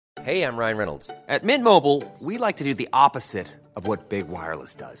Hey, I'm Ryan Reynolds. At Mint Mobile, we like to do the opposite of what Big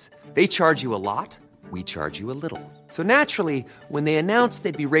Wireless does. They charge you a lot, we charge you a little. So naturally, when they announced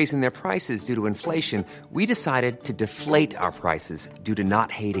they'd be raising their prices due to inflation, we decided to deflate our prices due to not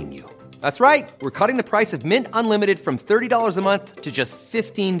hating you. That's right. We're cutting the price of Mint Unlimited from $30 a month to just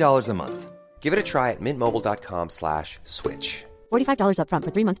 $15 a month. Give it a try at mintmobile.com/switch. $45 up front for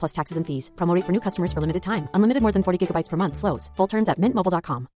 3 months plus taxes and fees. Promo rate for new customers for limited time. Unlimited more than 40 gigabytes per month. Slows full terms at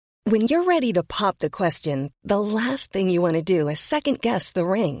mintmobile.com. When you're ready to pop the question, the last thing you want to do is second-guess the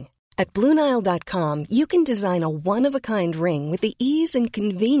ring. At BlueNile.com, you can design a one-of-a-kind ring with the ease and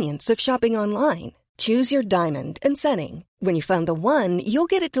convenience of shopping online. Choose your diamond and setting. When you find the one, you'll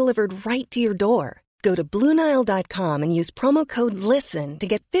get it delivered right to your door. Go to BlueNile.com and use promo code LISTEN to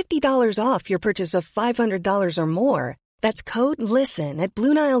get $50 off your purchase of $500 or more. That's code LISTEN at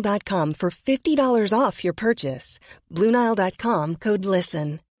BlueNile.com for $50 off your purchase. BlueNile.com, code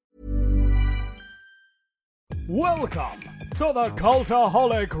LISTEN. Welcome to the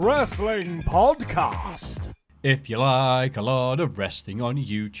Cultaholic Wrestling Podcast. If you like a lot of wrestling on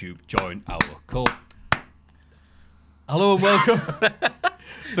YouTube, join our cult. Hello and welcome to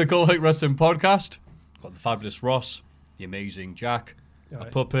the Cultaholic Wrestling Podcast. Got the fabulous Ross, the amazing Jack, a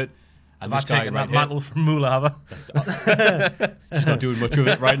puppet, and this guy right that here. mantle from Moolah, have I? She's not doing much of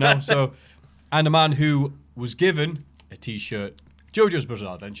it right now. So, and a man who was given a T-shirt, JoJo's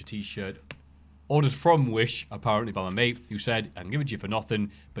Bizarre Adventure T-shirt, ordered from Wish, apparently by my mate, who said, I'm giving it to you for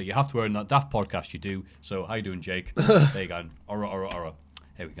nothing, but you have to earn that Daft podcast you do. So, how you doing, Jake? There you go. Ora.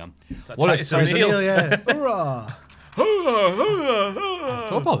 Here we go. It's O'Neill. Yeah. Hoorah.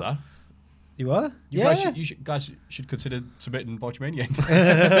 Talk about that. You are? You guys should consider submitting Botchmania.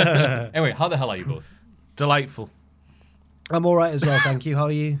 Anyway, how the hell are you both? Delightful. I'm all right as well, thank you. How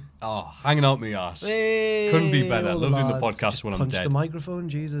are you? Oh, hanging out my ass. Hey, Couldn't be better. all Loving the lads. podcast Just when I'm punch dead. the microphone,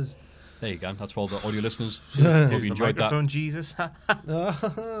 Jesus. There you go. That's for all the audio listeners. Hope you enjoyed that. Jesus.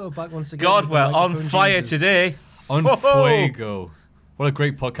 Oh, back once again. God, with the we're on microphone, fire Jesus. today. On fuego. What a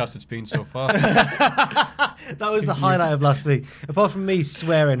great podcast it's been so far. That was the highlight of last week. Apart from me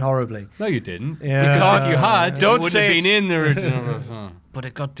swearing horribly. No, you didn't. Yeah. Because if you had, Don't it wouldn't say have been in the original. But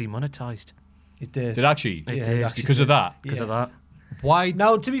it got demonetized It did. Did actually? Yeah, did. it actually Because of did. that? because of that. Why?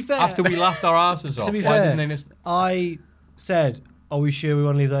 Now, to be fair, After we laughed our asses off, to be why fair, didn't they listen? I said, "Are we sure we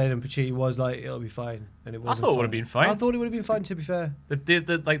want to leave that in?" And Pachi was like, "It'll be fine," and it wasn't. thought it would have been fine. I thought it would have been fine. To be fair,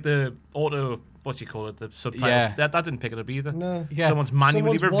 The auto, what do you call it? The subtitles. Yeah. That didn't pick it up either. no. Yeah. Someone's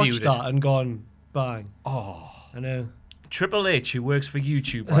manually Someone's reviewed watched it. that and gone bang. Oh. I know. Triple H, who works for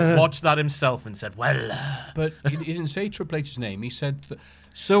YouTube, watched that himself and said, well, But he didn't say Triple H's name. He said,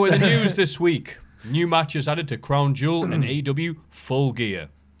 so in the news this week, new matches added to Crown Jewel and AEW Full Gear.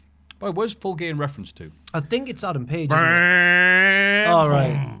 Boy, where's Full Gear in reference to? I think it's Adam Page. Isn't it? all Oh,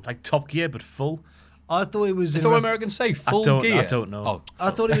 right. Like Top Gear, but full. I thought it was. It's in all ref- Americans say, Full I Gear. don't know. Oh,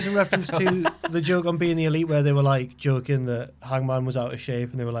 I thought it was in reference to the joke on Being the Elite, where they were like joking that Hangman was out of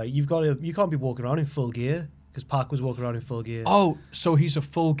shape, and they were like, you can't be walking around in full gear," because Pac was walking around in full gear. oh, so he's a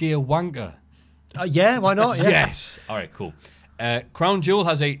Full Gear wanker. Yeah, why not? Yeah. Yes. All right, cool. Crown Jewel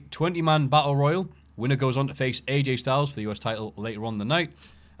has a 20-man battle royal. Winner goes on to face AJ Styles for the US title later on the night.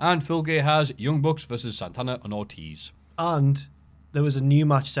 And Full Gear has Young Bucks versus Santana and Ortiz. And there was a new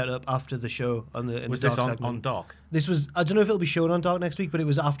match set up after the show in Was the this Dark on segment. Dark? This was. I don't know if it'll be shown on Dark next week, but it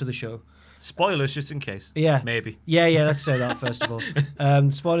was after the show. Spoilers, just in case. Yeah. Maybe. Yeah, let's say that first of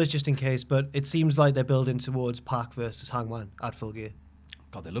all. Spoilers just in case, but it seems like they're building towards Pac versus Hangman at Full Gear.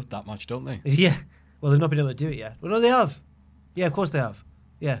 God, they love that match, don't they? Yeah. Well, they've not been able to do it yet. Well, no, they have. Yeah, of course they have.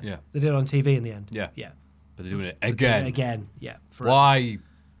 Yeah. Yeah. They did it on TV in the end. Yeah. Yeah. But they're doing it They're doing again. it again. Yeah. Forever. Why?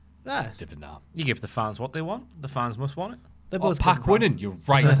 Ah, Different now. You give the fans what they want. The fans must want it. they're Oh, both Pac good winning. brands. You're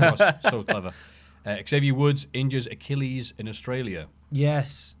right, Ross. So clever. Xavier Woods injures Achilles in Australia.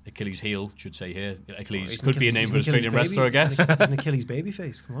 Yes. Achilles heel, should say here. Achilles He's could an be a Achilles- name he's for an Australian Achilles wrestler, I baby. guess. He's an Achilles baby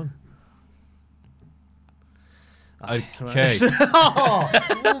face. Come on. Okay.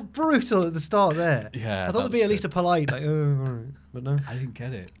 Oh, brutal at the start there. Yeah, I thought that there'd be was at least a polite, like, oh, all right. But no. I didn't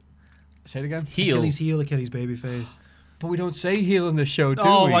get it. Say it again. Heel. Achilles heel, Achilles baby face. But we don't say heel in the show, do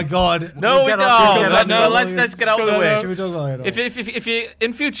Oh we? my God. No, we Get don't. off- get off- No, let's get out of the way. Should we do that? If you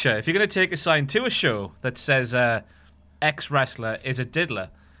in future, if you're going to take a sign to a show that says X wrestler is a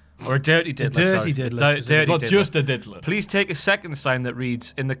diddler or a dirty diddler, dirty diddler, dirty specifically. Not diddler, just a diddler. please take a second sign that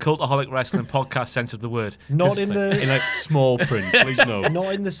reads in the Cultaholic Wrestling Podcast sense of the word. Not in In the like small print, please no.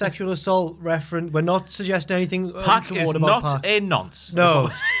 not in the sexual assault reference. We're not suggesting anything Pac is untoward about not Pac. a nonce. No,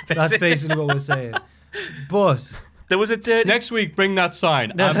 that's basically what we're saying. But There was a dirty. Next week, bring that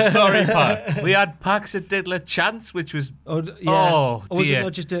sign. I'm sorry, Pat. We had Pax a Diddler chance, which was. Oh, yeah. Oh, Or was it dear.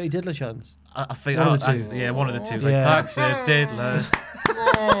 not just Dirty Diddler chance? I think One of the two. yeah, one of the two. Yeah. Like Pax a Diddler.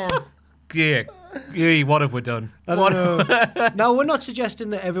 Yeah, what have we done? I don't know. Now, we're not suggesting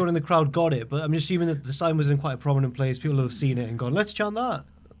that everyone in the crowd got it, but I'm just assuming that the sign was in quite a prominent place. People have seen it and gone, let's chant that.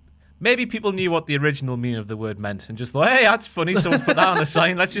 Maybe people knew what the original meaning of the word meant and just thought, hey, that's funny. Someone's put that on the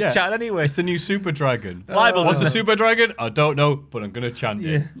sign. Let's just chat anyway. It's the new Super Dragon. Libel What's a doesn't- Super Dragon? I don't know, but I'm going to chant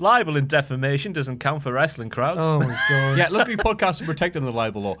it. Libel and defamation doesn't count for wrestling crowds. Oh, my God. Yeah, luckily podcasts are protected under the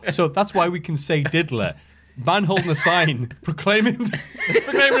libel law. So that's why we can say diddler. Man holding a sign proclaiming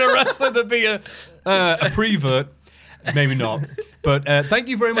a wrestler to be a prevert. Maybe not. But thank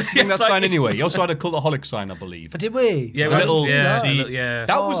you very much for doing that sign anyway. You also had a Cultaholic sign, I believe. But did we? Yeah, A we had- little yeah, C. yeah.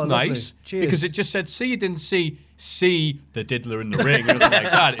 That Oh, was lovely. nice Cheers. because it just said C. It didn't see the diddler in the ring or anything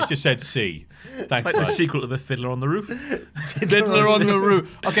like that. It just said C. Thanks, Like the lad. sequel of the Fiddler on the Roof. Diddler on the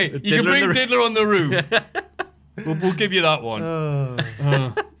roof. Okay, you can Diddler in bring the Roof. Diddler on the roof. We'll give you that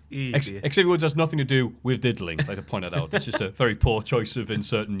one. Except it has nothing to do with diddling, I'd like to point it out. It's just a very poor choice of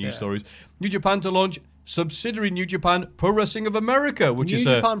inserting news stories. New Japan to launch subsidiary New Japan Pro Wrestling of America, which New is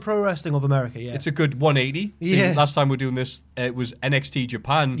Japan Pro Wrestling of America, yeah. it's a good 180. See, Yeah. last time we were doing this, it was NXT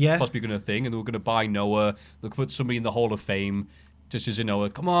Japan Yeah. possibly going to thing, and they were going to buy Noah. They'll put somebody in the Hall of Fame just as Noah.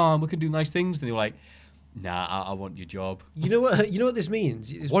 Come on, we can do nice things. And they were like, nah, I want your job. You know what this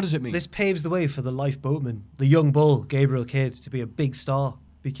means? What does it mean? This paves the way for the lifeboatman, the young bull, Gabriel Kidd, to be a big star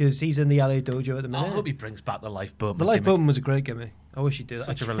because he's in the LA dojo at the I minute. hope he brings back the lifeboat. The lifeboatman was a great gimmick. I wish he'd do that.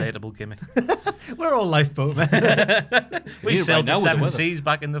 Such a relatable gimmick. We're all lifeboatmen. We Yeah, sailed right now the with the seven weather. seas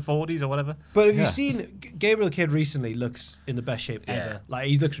back in the 40s or whatever. But have you seen Gabriel Kidd recently? Looks in the best shape ever. Like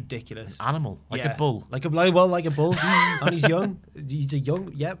he looks ridiculous. Animal, like Yeah. a bull. like a bull, and he's young. He's a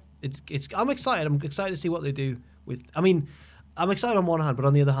young. Yep. It's. I'm excited. I'm excited to see what they do with. I mean, I'm excited on one hand, but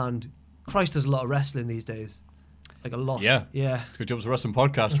on the other hand, Christ, there's a lot of wrestling these days. Like a lot. Yeah. Yeah. It's a good job as a wrestling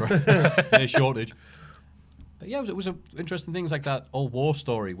podcast, right? No shortage. But yeah, it was interesting things like that old war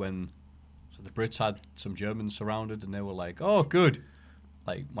story when the Brits had some Germans surrounded and they were like, oh, good.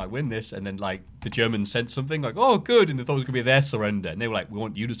 Like, might win this. And then, like, the Germans sent something like, oh, good. And they thought it was going to be their surrender. And they were like, we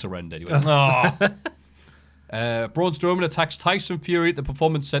want you to surrender. And he went, oh. Braun Strowman attacks Tyson Fury at the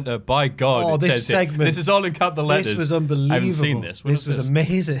Performance Center. By God, Oh, it this says it. segment. This is all in capital letters. This was unbelievable. I haven't seen this. What This is was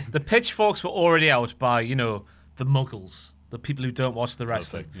amazing. The pitchforks were already out by, the muggles, the people who don't watch the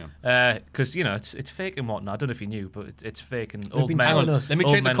wrestling. Because, it's fake and whatnot. I don't know if you knew, but it's fake and old been men. telling us. Let me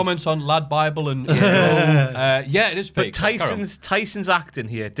old check the men- comments on Lad Bible and yeah, it is fake. But Tyson's acting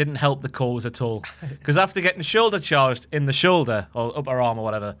here didn't help the cause at all. Because after getting shoulder charged in the shoulder or upper arm or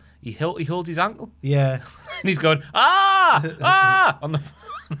whatever, he holds his ankle Yeah. and he's going on the mat.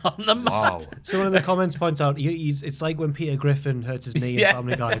 Wow. Someone in the comments points out it's like when Peter Griffin hurts his knee Yeah. in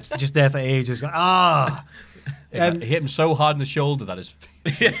Family Guy. It's just there for ages. It hit him so hard in the shoulder that his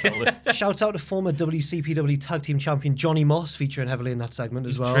Shouts out to former WCPW Tag Team Champion Johnny Moss, featuring heavily in that segment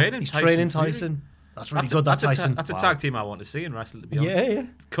as well. training He's Tyson training Fury. Tyson. That's really good, that Tyson. That's a tag team I want to see in wrestling, to be honest. Yeah, yeah.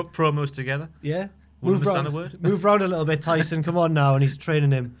 Cut promos together. Yeah. Wouldn't Move understand round, a word. move round a little bit, Tyson. Come on now. And he's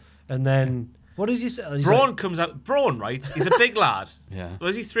training him. And then, what does he say? He's Braun like, comes out. Braun, right? He's a big lad. Yeah.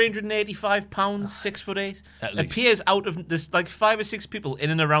 Was he 385 pounds, 6'8"? At least. Appears out of there's like 5 or 6 people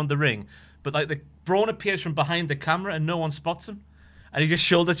in and around the ring, but like the Braun appears from behind the camera and no one spots him, and he just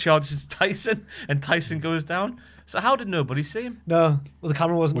shoulder charges Tyson, and Tyson goes down. So how did nobody see him? no. Well, the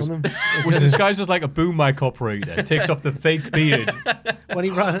camera wasn't on them. was this guy's just like a boom mic operator. Takes off the fake beard. When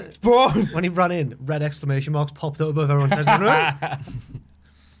he ran, Braun! when he ran in, red exclamation marks popped up above everyone's heads. Right?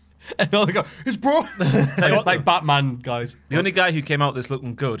 And all they go, it's Braun! like Batman guys. The only guy who came out this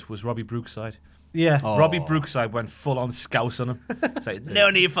looking good was Robbie Brookside. Yeah. Robbie Brookside went full on scouse on him. It's like, no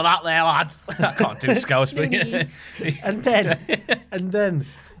need for that there, lad. I can't do scouse, but And then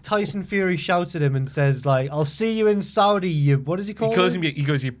Tyson Fury shouts at him and says, like, I'll see you in Saudi, you, what does he call him? he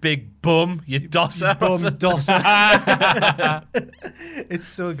goes, you big bum, you dosser. Bum dosser. It's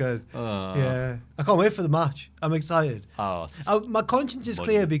so good. Yeah. I can't wait for the match. I'm excited. Oh, My conscience is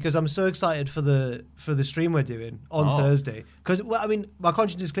clear because I'm so excited for the stream we're doing on Thursday. Because my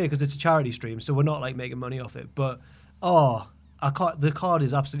conscience is clear because it's a charity stream, so we're not like making money off it. But the card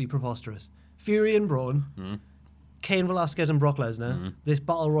is absolutely preposterous. Fury and Braun, Cain Velasquez and Brock Lesnar. This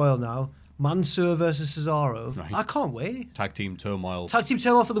battle royal now. Mansoor versus Cesaro. Right. I can't wait. tag team turmoil. Tag team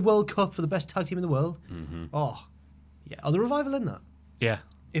turmoil for the World Cup for the best tag team in the world. Oh, yeah. Are the Revival in that? Yeah.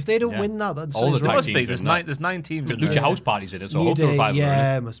 If they don't Yeah. win that, that's All the tag Must teams be. in There's that. there's 9 teams in Lucha there. House Party's in it, so I New hope the Day, Revival are in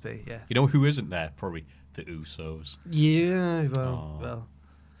yeah, it. it must be, yeah. You know who isn't there? Probably the Usos. Yeah, well.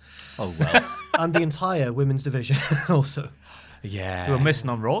 Oh, well. and the entire women's division also. Yeah. We were missing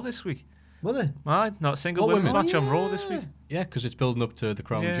on Raw this week. Were they? Aye, not a single What women's women? match on Raw this week. Yeah, because it's building up to the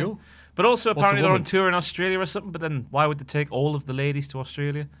Crown Yeah. Jewel. But also, What's a apparently, they're on woman? tour in Australia or something. But then, why would they take all of the ladies to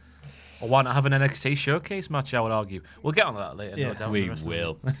Australia? Or why not have an NXT showcase match? I would argue. We'll get on that later. Yeah. no doubt, We the rest of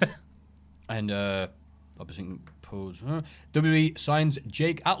will. And, obviously, WWE signs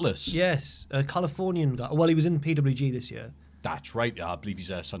Jake Atlas. Yes, a Californian guy. Well, he was in PWG this year. That's right. I believe he's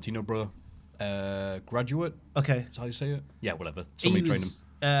a Santino brother. Graduate. Okay. Is that how you say it? Yeah, whatever. He Somebody trained him. was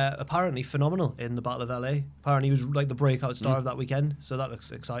apparently phenomenal in the Battle of LA. Apparently, he was like the breakout star of that weekend. So that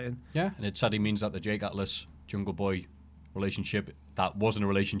looks exciting. Yeah, and it sadly means that the Jake Atlas Jungle Boy relationship, that wasn't a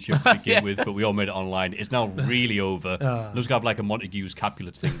relationship to begin with, but we all made it online. It's now really over. Looks to have like a Montague's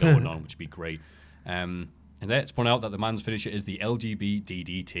Capulets thing going on, which would be great. And let's point out that the man's finisher is the LGB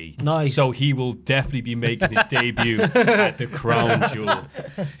DDT. Nice. So he will definitely be making his debut at the Crown Jewel.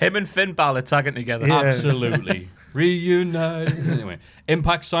 Him and Finn Balor tagging together. Absolutely. Reunited. Anyway,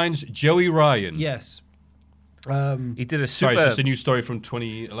 Impact signs Joey Ryan. Yes. He did a Sorry, super. is this a new story from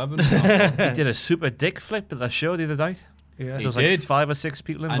 2011? He did a super dick flip at the show the other night. Yeah. There was did. like 5 or 6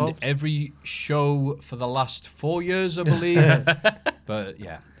 people And involved. every show for the last 4 years, I believe. But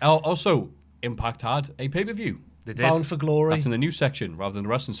yeah. Also, Impact had a pay-per-view. They did. Bound for Glory. That's in the news section rather than the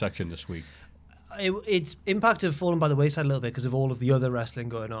wrestling section this week. Its Impact have fallen by the wayside a little bit because of all of the other wrestling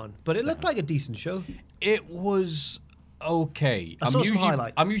going on. But it looked like a decent show. It was okay. I saw some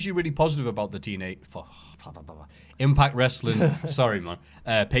highlights. I'm usually really positive about the TNA Impact Wrestling. Sorry, man.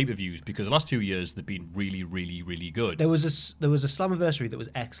 Pay-per-views, because the last 2 years they've been really, really, really good. There was a Slammiversary that was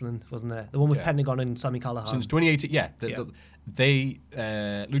excellent, wasn't there? The one with Yeah. Pentagon and Sami Callihan. Since 2018, yeah. Yeah. They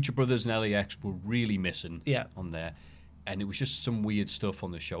Lucha Brothers and LAX were really missing Yeah. on there, and it was just some weird stuff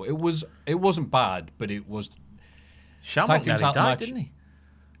on the show. It wasn't bad, but it was. Shamrock Tag team nearly title died, match. didn't he?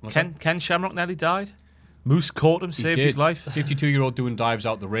 What's Ken Shamrock nearly died. Moose caught him, He saved did. his life. 52-year-old doing dives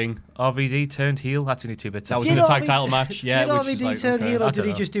out the ring. RVD turned heel. That's only 2 bits. That was Did in a tag RVD title match. Yeah, did which is RVD like, turn okay, heel, I or did don't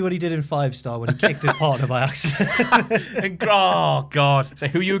he know. just do what he did in 5-Star when he kicked his partner by accident? Oh, God. Say,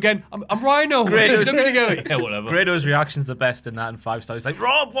 who are you again? I'm Rhino. Great. Stick me together. Yeah, whatever. Grado's reaction's the best in that in 5-Star. He's like,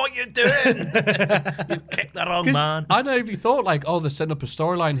 Rob, what you doing? You kicked the wrong 'Cause man. I don't know if you thought, like, oh, they're setting up a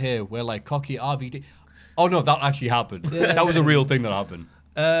storyline here where, like, Cocky RVD. Oh, no, that actually happened. That was a real thing that happened.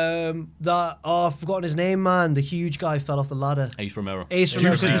 I've forgotten his name, man. The huge guy fell off the ladder. Ace Romero. Ace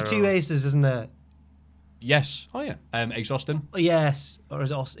Romero. Juicy. There's 2 aces, isn't there? Yes. Oh, yeah. Ace Austin. Yes. Or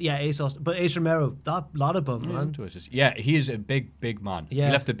is it Austin? Yeah, Ace Austin. But Ace Romero, that ladder bump, man. Yeah, he is a big, big man. Yeah.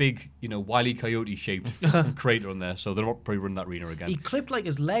 He left a big, Wile E. Coyote-shaped crater on there, so they're not probably running that arena again. He clipped like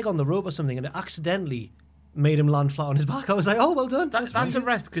his leg on the rope or something and it accidentally made him land flat on his back. I was like, oh, well done. That's a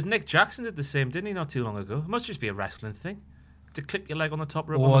rest, because Nick Jackson did the same, didn't he, not too long ago? It must just be a wrestling thing. To clip your leg on the top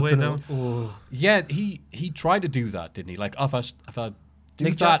rope on the way down. Yeah, he tried to do that, didn't he? Like, if I do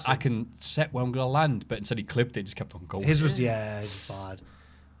Nick that, Jackson. I can set where I'm going to land. But instead he clipped it, just kept on going. His was, it was bad.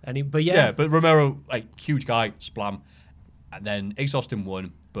 But Yeah, but Romero, like, huge guy, splam. And then Ace Austin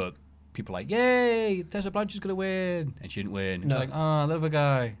won, but people are like, yay, Tessa Blanchard's going to win. And she didn't win. It's No. like, little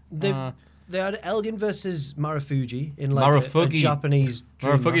guy. They had Elgin versus Marufuji in like a Marufuji. Japanese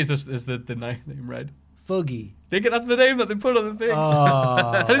dream Marufugi match. is the name read. Fuggy. That's the name that they put on the thing.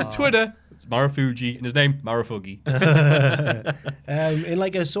 Oh. And his Twitter, it's Marufuji, and his name, Marufugi. In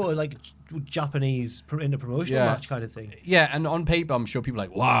like a sort of like Japanese in a promotional Yeah. match kind of thing. Yeah, and on paper, I'm sure people are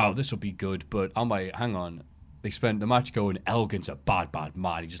like, wow, this will be good. But I'm like, hang on. They spent the match going, Elgin's a bad, bad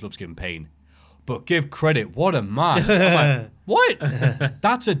man. He just loves giving pain. But give credit, what a match. I'm like, what?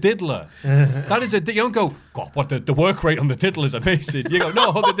 That's a diddler. That is you don't go, God, what, the work rate on the diddle is amazing. You go,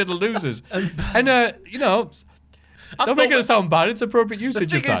 no, the diddle loses. And, don't make it sound bad. It's appropriate The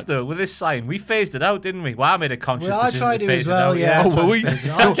usage thing of that. is, though, with this sign, we phased it out, didn't we? Well, I made a conscious Well, I decision tried to to phase as it well, out. yeah. Oh, were we? I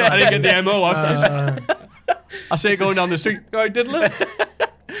No, tried I didn't get the MO. I say going down the street, all right, diddler.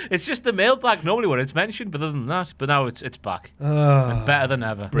 It's just the mailbag normally when it's mentioned, but other than that, but now it's back. And better than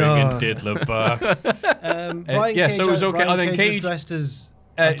ever. Bringing diddler back. Brian yeah, Cage, so it was okay. Brian Then Cage Cage- was dressed as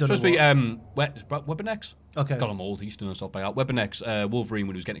I don't Supposed know to be what. Weapon X. Okay. Got him old. He used to know stuff by heart. Weapon X, Wolverine,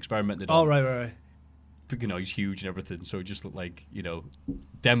 when he was getting experimented Oh on. right. But, he's huge and everything, so it just looked like,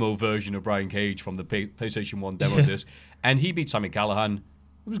 demo version of Brian Cage from the PlayStation 1 demo disc. And he beat Sami Callihan.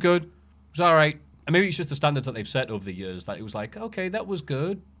 It was good. It was all right. And maybe it's just the standards that they've set over the years that it was like, okay, that was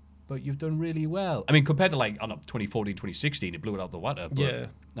good, but you've done really well. I mean, compared to 2014, 2016, it blew it out the water. But Yeah.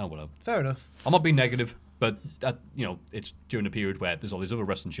 No, whatever. Fair enough. I'm not being negative. But that, it's during a period where there's all these other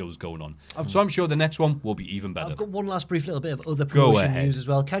wrestling shows going on. So I'm sure the next one will be even better. I've got one last brief little bit of other promotion ahead. news as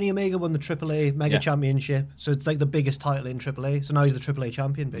well. Kenny Omega won the AAA Mega Championship, so it's like the biggest title in AAA. So now he's the AAA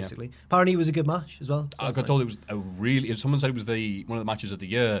champion, basically. Apparently, it was a good match as well. So I got told it was someone said it was one of the matches of the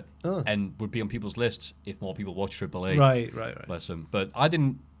year and would be on people's lists if more people watch AAA. Right. Bless him. But I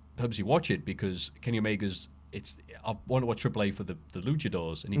didn't purposely watch it because Kenny Omega's. I want to watch AAA for the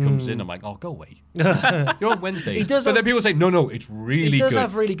luchadors, and he comes in. I'm like, oh, go away. You're on Wednesdays. But then people say, no, it's really good. He does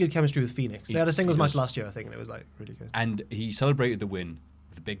have really good chemistry with Phoenix. They had a singles match last year, I think, and it was like really good. And he celebrated the win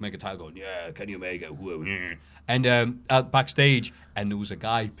with the big mega title, going, yeah, Kenny Omega, whoa, yeah. And backstage, and there was a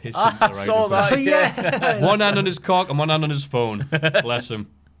guy pissing. I saw that. Yeah. One hand on his cock and one hand on his phone. Bless him.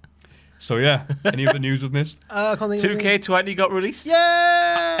 So yeah, any other news we've missed? I can't think of 2K20 got released.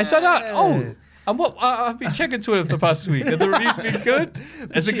 Yeah. Is that? Oh. And what I've been checking Twitter for the past week. Have the reviews been good?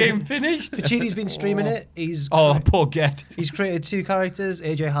 Has the game finished? Tachini's been streaming it. Poor Get. He's created 2 characters.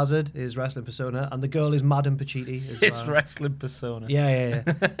 AJ Hazard, his wrestling persona, and the girl is Madam Pacitti. His wrestling persona. Yeah.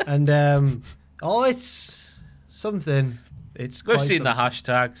 And it's something. It's We've quite seen the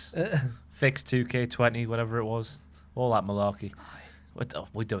something. hashtags. Fix 2K20, whatever it was. All that malarkey.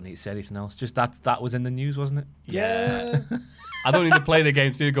 We don't need to say anything else. Just that was in the news, wasn't it? Yeah. I don't need to play the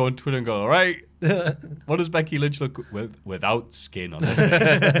game. So you go on Twitter and go, all right, what does Becky Lynch look without skin on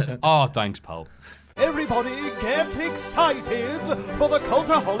her? Oh, thanks, pal. Everybody get excited for the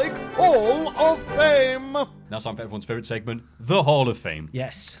Cultaholic Hall of Fame. Now it's time for everyone's favourite segment, the Hall of Fame.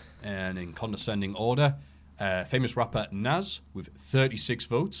 Yes. And in condescending order, famous rapper Nas with 36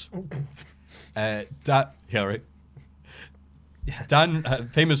 votes.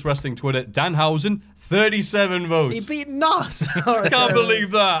 Famous wrestling Twitter, Danhausen, 37 votes. He beat Nas. I can't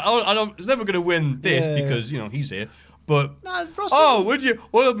believe that. I was never going to win this because, he's here. But, would you?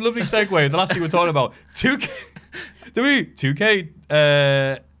 What a lovely segue. The last thing we were talking about. 2K. 2K. Is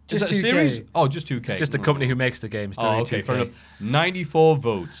that 2K. a series? Oh, just 2K. Just the company who makes the games. Oh, okay, 2K. fair enough. 94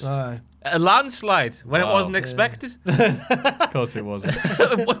 votes. A landslide when it wasn't expected. Of course it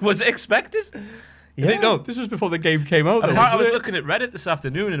wasn't. Was it expected? Yeah. No, this was before the game came out. Though, I was looking at Reddit this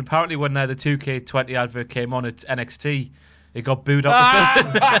afternoon, and apparently when the 2K20 advert came on at NXT, it got booed up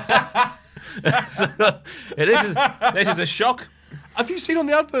the building. So, this is a shock. Have you seen on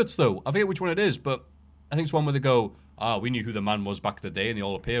the adverts, though? I forget which one it is, but I think it's one where they go, we knew who the man was back in the day, and they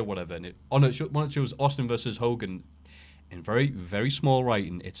all appear, whatever. And one it shows Austin versus Hogan, in very, very small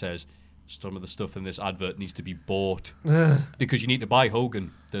writing, it says, some of the stuff in this advert needs to be bought because you need to buy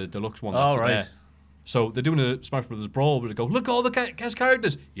Hogan, the deluxe one that's there. So they're doing a Smash Brothers Brawl where they go, look at all the guest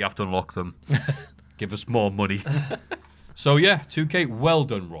characters. You have to unlock them. Give us more money. So yeah, 2K, well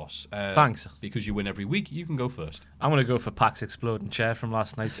done, Ross. Thanks. Because you win every week, you can go first. I'm going to go for Pac's exploding chair from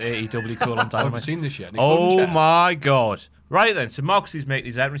last night's AEW call on I Dynamite. haven't seen this yet. Oh my God. Right then, so Moxley's making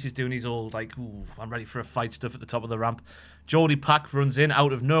his entrance. He's doing his old, I'm ready for a fight stuff at the top of the ramp. Jordy Pac runs in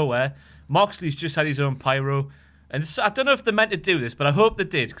out of nowhere. Moxley's just had his own pyro. And I don't know if they're meant to do this, but I hope they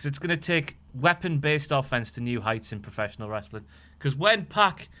did, because it's going to take weapon-based offense to new heights in professional wrestling. Because when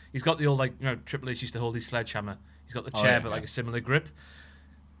Pac, he's got the old, Triple H used to hold his sledgehammer. He's got the chair, but a similar grip.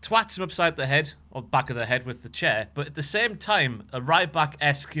 Twats him upside the head, or back of the head with the chair. But at the same time, a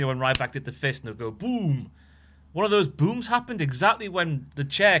Ryback-esque, when Ryback did the fist, and it'll go boom. One of those booms happened exactly when the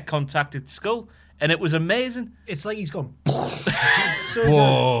chair contacted Skull. And it was amazing. It's like he's gone. So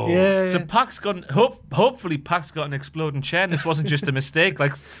whoa. Good. Yeah. So Pac's got, hopefully Pac's got an exploding chair and this wasn't just a mistake.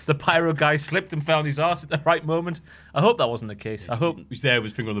 Like the pyro guy slipped and found his arse at the right moment. I hope that wasn't the case. I hope. He's there with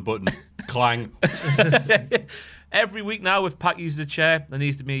his finger on the button. Clang. Every week now, if Pac uses a chair, there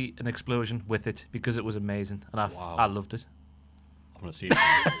needs to be an explosion with it because it was amazing. And I loved it. I want to see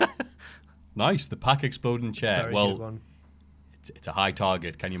it. Nice. The Pac exploding chair. Very good one. It's a high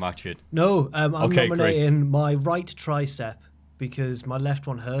target. Can you match it? No, I'm Okay, nominating my right tricep because my left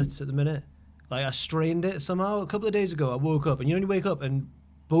one hurts at the minute. Like I strained it somehow. A couple of days ago, I woke up and you wake up and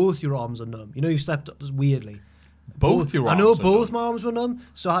both your arms are numb. You slept weirly. Both your arms. I know both my arms were numb,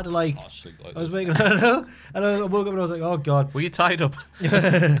 so I had to I was waking up. And I woke up and I was like, oh god. Were you tied up? And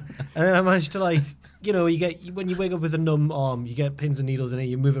then I managed to you get when you wake up with a numb arm, you get pins and needles in it.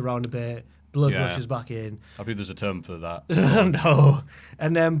 You move it around a bit. Blood rushes back in. I believe there's a term for that. No.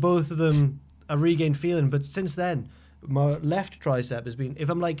 And then both of them, I regained feeling. But since then, my left tricep has been, if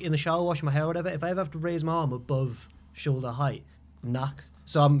I'm in the shower washing my hair or whatever, if I ever have to raise my arm above shoulder height, knacked.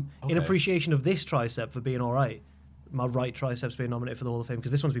 So I'm in appreciation of this tricep for being all right. My right tricep's being nominated for the Hall of Fame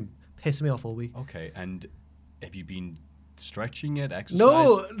because this one's been pissing me off all week. Okay, and have you been stretching it, exercise?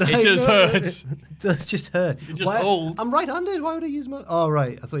 No. It just hurts. It does just hurt. You're just old. I'm right-handed. Why would I use my... Oh,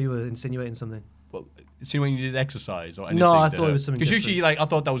 right. I thought you were insinuating something. well, see when you did exercise or anything? No, I thought it was something because different. usually, like, I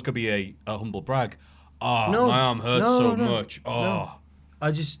thought that was gonna be a humble brag. Oh, No, my arm hurts no, so no, much. Oh, no.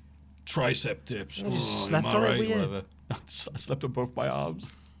 I just tricep dips. I just Oh, slept am I on it right? weird. Whatever. I slept on both my arms.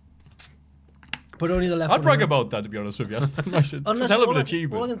 but only the left. I'd one brag hurt. about that, to be honest with you. That's it's a Unless hell of all an I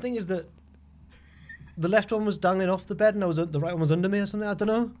achievement. can think is that the left one was dangling off the bed and the right one was under me or something. I don't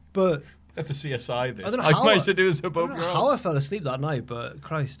know, but Have to CSI this. I don't know I how managed to do this I above don't your know how I arms. fell asleep that night. But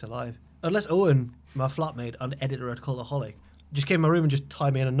Christ alive, unless Owen, my flatmate and editor at Cultaholic, just came in my room and just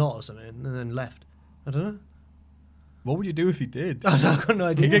tied me in a knot or something and then left. I don't know. What would you do if he did? I've got no You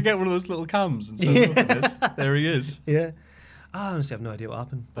idea. could get one of those little cams and say, look at this. There he is. Yeah, I honestly have no idea what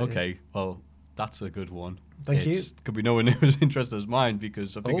happened. but yeah. Okay, well, that's a good one. Thank you. Could be nowhere near as interesting as mine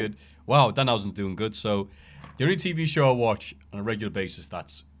because I figured, wow, Danhausen's doing good. So the only TV show I watch on a regular basis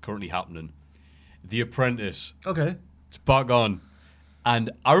that's currently happening, The Apprentice. Okay. It's back on. And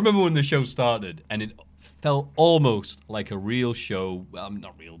I remember when the show started and it felt almost like a real show. Well,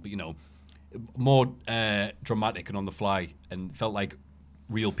 not real, but, you know, more dramatic and on the fly and felt like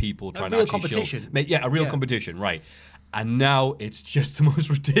real people trying to real actually competition. a real Yeah. competition, right. And now it's just the most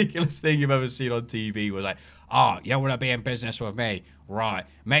ridiculous thing you've ever seen on TV. It was like, oh, you want to be in business with me? Right,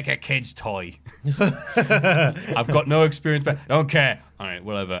 make a kid's toy. I've got no experience, but don't care. All right,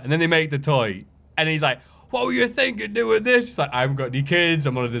 whatever. And then they make the toy. And he's like, what were you thinking doing this? He's like, I haven't got any kids.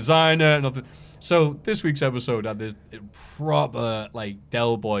 I'm not a designer. Nothing. So this week's episode had this proper, like,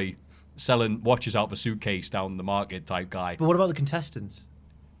 Del Boy selling watches out of a suitcase down the market type guy. But what about the contestants?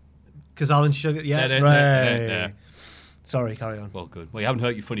 Because Alan Sugar, yeah, Yeah, right. yeah. Sorry, carry on. Well, good. Well, you haven't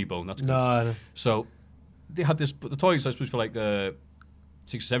hurt your funny bone. That's good. No. So they had this, but the toy is supposed for like 6 or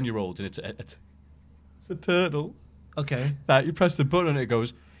 7-year-olds, and it's a turtle Okay. that you press the button and it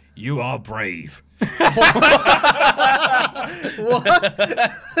goes, "You are brave." Is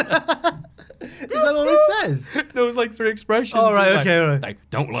that all it says? Those like 3 expressions. Oh, right, Like- okay, right. Like,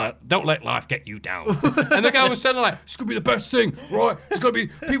 don't let life get you down. And the guy was saying like, it's gonna be the best thing, right? It's gonna be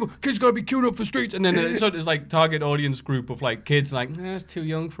kids gonna be queued up for streets, and then so there's like target audience group of like kids, like, nah, it's too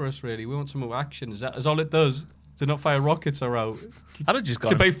young for us really. We want some more action. Is all it does? To not fire rockets around. I'd have just To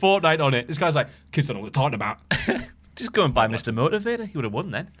gone. pay Fortnite on it. This guy's like, kids don't know what they're talking about. Just go and buy Mr. Motivator. He would have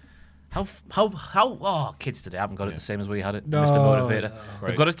won then. How? Oh, kids today haven't got it the same as we had it. No, Mr. Motivator. no. Right.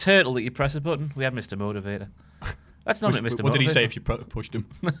 We've got a turtle that you press a button. We had Mr. Motivator. That's not it, Mr. Motivator. What did he say if you pushed him?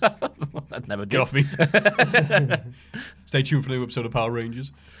 I'd never Get off me. Stay tuned for the new episode of Power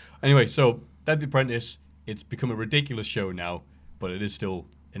Rangers. Anyway, so Dead the Apprentice, it's become a ridiculous show now, but it is still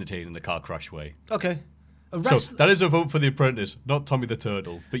entertaining in the car crash way. Okay. A So wrestler. that is a vote for The Apprentice, not Tommy the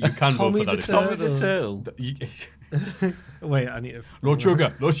Turtle, but you can vote Tommy for that. the if Turtle. Tommy the turtle. you- Wait, I need to. Lord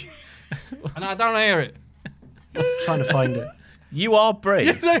Sugar. And I don't hear it. Trying to find it. You are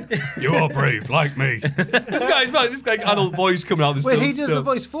brave. You are brave, like me. This like adult voice coming out. This Wait, dumb- he does the dumb-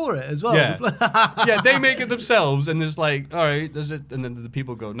 voice for it as well. Yeah, yeah. They make it themselves, and there's like, all right, does it? And then the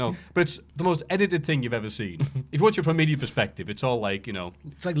people go, no. But it's the most edited thing you've ever seen. If you watch it from a media perspective, it's all like, you know,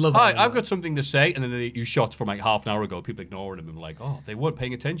 It's like Love hi, Island. I've got something to say, and then you shots from like half an hour ago, people ignoring them and like, oh, they weren't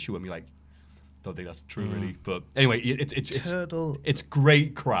paying attention. And you're like, don't think that's true, really. But anyway, it's Turtle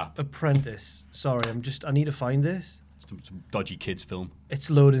great crap. Apprentice. Sorry, I need to find this. Some dodgy kids film. It's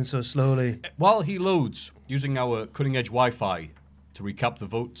loading so slowly. While he loads, using our cutting-edge Wi-Fi to recap the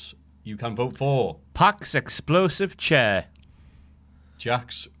votes, you can vote for Pax explosive chair.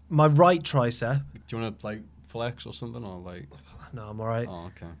 Jack's. My right tricep. Do you want to like flex or something, or like? No, I'm alright. Oh,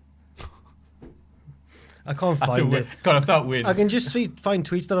 okay. I can't That's a find win. it. God, if that wins. I can just find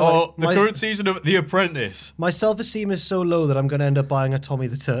tweets that are Oh, like, the current season of The Apprentice. my self-esteem is so low that I'm going to end up buying a Tommy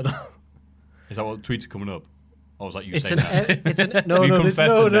the Turtle. Is that what tweets are coming up? Or was that you It's saying an, that? it's an, no, Are you no, this, confessing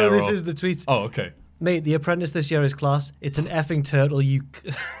no, there, this or- is the tweets. Oh, okay. Mate, The Apprentice this year is class. It's an effing turtle.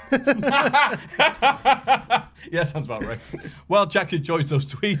 Yeah, sounds about right. Well, Jack enjoys those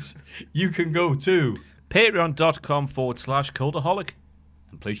tweets. You can go to Patreon.com/Cultaholic.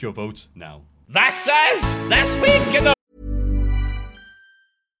 and place your votes now.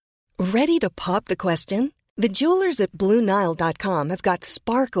 Ready to pop the question? The jewelers at BlueNile.com have got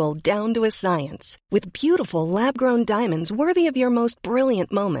sparkle down to a science with beautiful lab-grown diamonds worthy of your most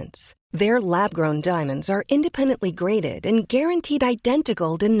brilliant moments. Their lab-grown diamonds are independently graded and guaranteed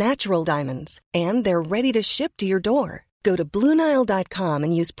identical to natural diamonds, and they're ready to ship to your door. Go to BlueNile.com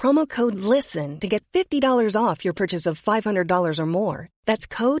and use promo code LISTEN to get $50 off your purchase of $500 or more. That's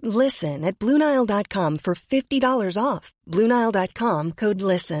code LISTEN at BlueNile.com for $50 off. BlueNile.com, code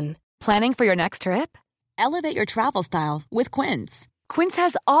LISTEN. Planning for your next trip? Elevate your travel style with Quince. Quince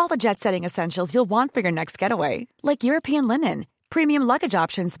has all the jet-setting essentials you'll want for your next getaway, like European linen, premium luggage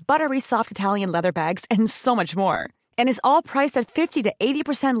options, buttery soft Italian leather bags, and so much more. And is all priced at 50 to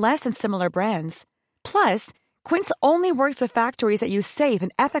 80% less than similar brands. Plus, Quince only works with factories that use safe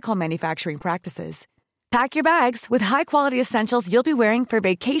and ethical manufacturing practices. Pack your bags with high-quality essentials you'll be wearing for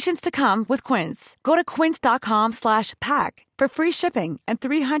vacations to come with Quince. Go to quince.com/pack for free shipping and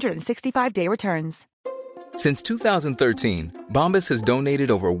 365-day returns. Since 2013, Bombas has donated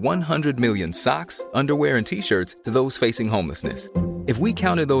over 100 million socks, underwear, and T-shirts to those facing homelessness. If we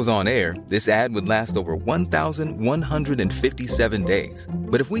counted those on air, this ad would last over 1,157 days.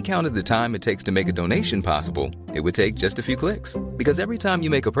 But if we counted the time it takes to make a donation possible, it would take just a few clicks. Because every time you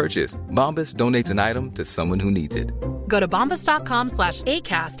make a purchase, Bombas donates an item to someone who needs it. Go to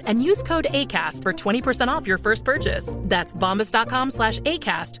bombas.com/ACAST and use code ACAST for 20% off your first purchase. That's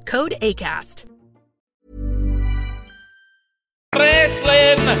bombas.com/ACAST, code ACAST.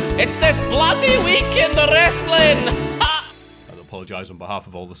 Wrestling! It's this bloody week in the wrestling! I apologise on behalf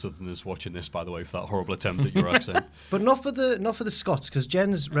of all the Southerners watching this, by the way, for that horrible attempt at your accent. But not for the Scots, because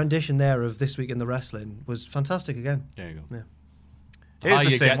Jen's rendition there of This Week in the Wrestling was fantastic again. There you go. Yeah. It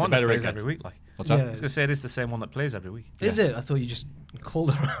is the same one that plays every week. Like. What's that? Yeah. I was going to say it is the same one that plays every week. Is it? I thought you just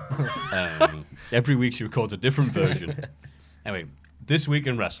called her. Every week she records a different version. Anyway, This Week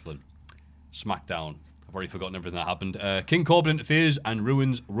in Wrestling. SmackDown. I've already forgotten everything that happened. King Corbin interferes and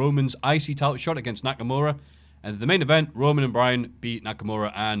ruins Roman's IC title shot against Nakamura. And the main event, Roman and Bryan beat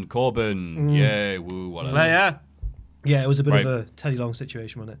Nakamura and Corbin. Yay, woo, whatever. Yeah, it was a bit of a Teddy Long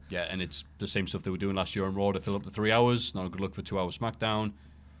situation, wasn't it? Yeah, and it's the same stuff they were doing last year on Raw to fill up the 3 hours. Not a good look for 2 hours SmackDown.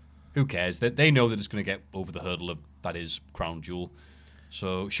 Who cares? They know that it's going to get over the hurdle of that is Crown Jewel.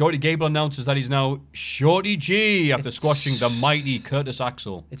 So Shorty Gable announces that he's now Shorty G after squashing the mighty Curtis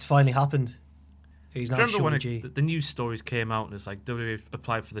Axel. It's finally happened. He's now Remember Shorty when G. the news stories came out and it's like WWE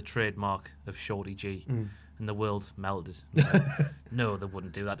applied for the trademark of Shorty G and the world melted. Like, no, they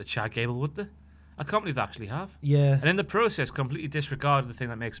wouldn't do that to Chad Gable, would they? I can't believe they actually have. Yeah. And in the process, completely disregarded the thing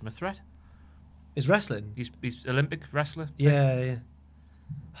that makes him a threat. Is wrestling? He's Olympic wrestler. Yeah.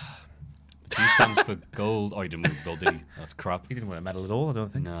 The T stands for gold. Oh, he didn't win gold, did he? That's crap. He didn't win a medal at all, I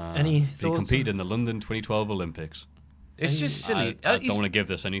don't think. Nah. Any He thoughts competed in the London 2012 Olympics. It's just silly. I don't want to give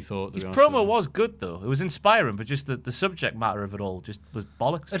this any thought. His promo was good, though. It was inspiring, but just the subject matter of it all just was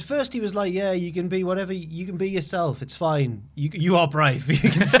bollocks. At first, he was like, "Yeah, you can be whatever. You can be yourself. It's fine. You are brave.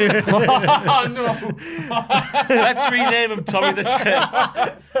 You can do it." Oh, no. Let's rename him Tommy the Turtle.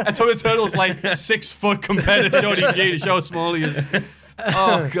 And Tommy the Turtle's like 6 foot compared to Shorty G to show how small he is.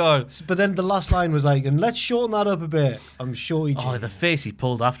 Oh, God. But then the last line was like, "And let's shorten that up a bit. I'm Shorty G." Oh, the face he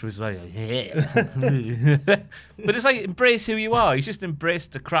pulled afterwards was like, yeah. But it's like, embrace who you are. He's just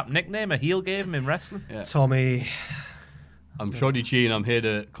embraced the crap nickname a heel gave him in wrestling. Yeah. Tommy. I'm Shorty G, and I'm here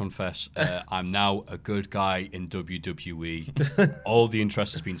to confess I'm now a good guy in WWE. All the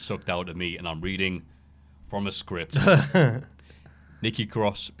interest has been sucked out of me, and I'm reading from a script. Nikki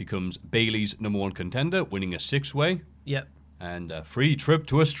Cross becomes Bayley's #1 contender, winning a 6-way. Yep. And a free trip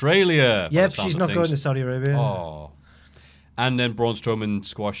to Australia. Yep, she's not going to Saudi Arabia. Oh. And then Braun Strowman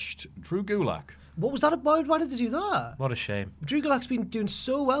squashed Drew Gulak. What was that about? Why did they do that? What a shame. Drew Gulak's been doing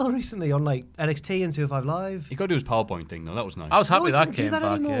so well recently on like NXT and 205 Live. He got to do his PowerPoint thing, though. That was nice. I was happy he that doesn't came do that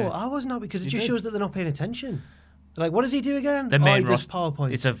back. anymore. Yeah. I wasn't happy because it He just did. shows that they're not paying attention. Like, what does he do again? The main he does roster.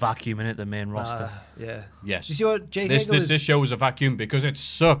 PowerPoint. It's a vacuum in it, the main roster. Yeah. Yes. You see what Jake Hager was... This show was a vacuum because it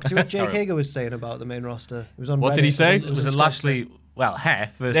sucked. See what Jake Hager was saying about the main roster? It was on What Reddit. did he say? Was it on Lashley? Well,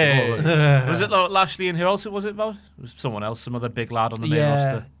 first Yeah. of all. Was it Lashley and who else was it about? It was someone else, some other big lad on the main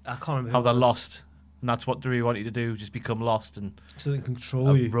roster. I can't remember How who they're it was. lost. And that's what Drew wanted to do, just become lost and So they can control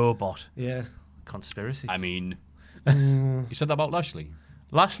a you. robot. Yeah. Conspiracy. I mean, you said that about Lashley?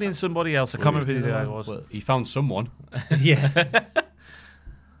 Lashley and somebody else. I can't remember who the guy was. Well, he found someone. Yeah.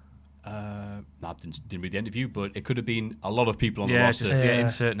 I didn't read the interview, but it could have been a lot of people on the Yeah, roster. just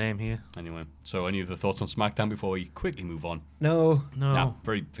insert name here. Anyway, so any other thoughts on SmackDown before we quickly move on? No. No.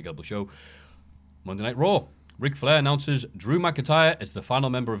 Very forgettable show. Monday Night Raw. Ric Flair announces Drew McIntyre as the final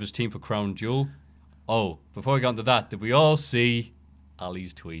member of his team for Crown Jewel. Oh, before we got into that, did we all see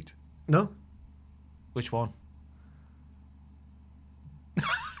Ali's tweet? No. Which one?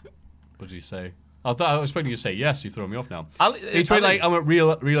 What did he say? I was expecting you to say yes. You throw me off now. He tweeted Ali. like, I'm a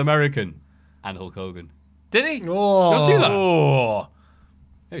real American. And Hulk Hogan. Did he? Oh. You'll see that. Oh.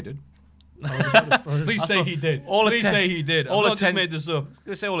 Yeah, he did. Please say he did. Please say he did. I've not just made this up. I was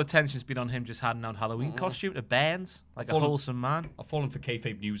going to say all attention's been on him just handing out Halloween costume to bands, like a wholesome man. I've fallen for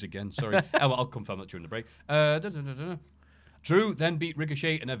kayfabe news again. Sorry. I'll confirm that during the break. Drew then beat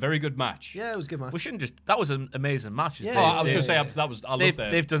Ricochet in a very good match. Yeah, it was a good match. We shouldn't just... That was an amazing match. Yeah, I was going to say, that was... I love that.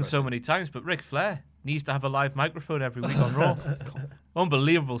 They've done so many times, but Ric Flair, needs to have a live microphone every week on Raw.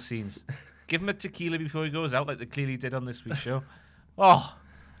 Unbelievable scenes. Give him a tequila before he goes out, like they clearly did on this week's show. Oh,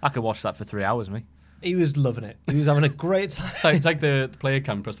 I could watch that for 3 hours, me. He was loving it. He was having a great time. It's like the player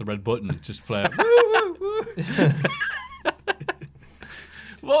can press the red button, it's just play.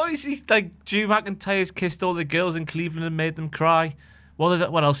 What is he like? Drew McIntyre's kissed all the girls in Cleveland and made them cry.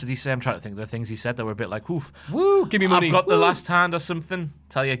 What else did he say? I'm trying to think of the things he said that were a bit like, "Woof, woo, give me money. I've got the last hand or something.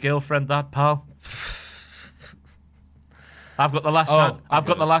 Tell your girlfriend that, pal. I've got the last hand. I've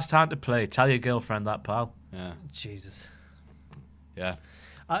got the last hand to play. Tell your girlfriend that, pal." Yeah. Jesus. Yeah.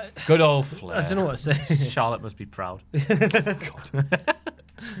 Good old Flair. I don't know what to say. Charlotte must be proud.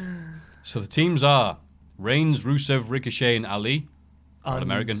 So the teams are Reigns, Rusev, Ricochet, and Ali. All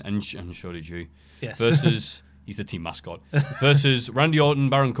American, and Shorty Jew. Yes. Versus, he's the team mascot. Versus Randy Orton,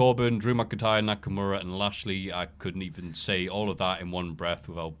 Baron Corbin, Drew McIntyre, Nakamura, and Lashley. I couldn't even say all of that in one breath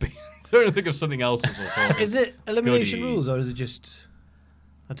without being trying to think of something else. Is it elimination rules or is it just?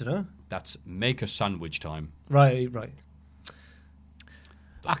 I don't know. That's make a sandwich time. Right.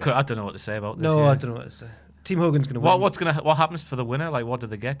 I don't know what to say about this. No, I don't know what to say. Team Hogan's going to win. What happens for the winner? Like, what do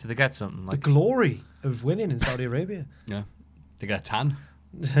they get? Do they get something? Like the glory of winning in Saudi Arabia. Yeah. They get a tan.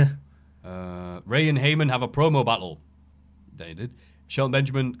 Ray and Heyman have a promo battle. They did. Shelton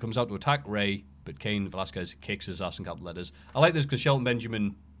Benjamin comes out to attack Ray, but Cain Velasquez kicks his ass in capital letters. I like this because Shelton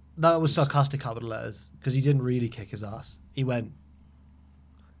Benjamin... That was sarcastic capital letters, because he didn't really kick his ass. He went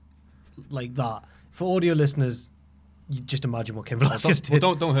like that. For audio listeners, you just imagine what Cain Velasquez did.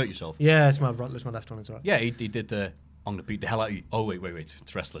 Don't hurt yourself. Yeah, it's my left one. It's all right. Yeah, he did the... I'm going to beat the hell out of you. Oh, wait.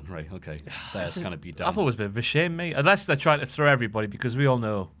 It's wrestling. Right, okay. That's kind of beat down. I thought it was a bit of a shame, mate. Unless they're trying to throw everybody, because we all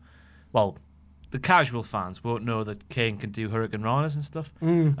know, well, the casual fans won't know that Kane can do Hurricane Ranas and stuff.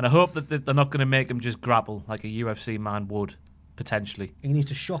 And I hope that they're not going to make him just grapple like a UFC man would, potentially. He needs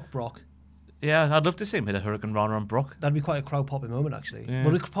to shock Brock. Yeah, I'd love to see him hit a Hurricane Rana on Brock. That'd be quite a crowd-popping moment, actually. Yeah.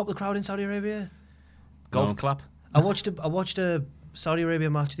 Would it pop the crowd in Saudi Arabia? Golf clap. I watched a Saudi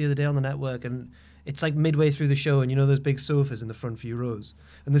Arabia match the other day on the network, and it's like midway through the show, and you know those big sofas in the front few rows,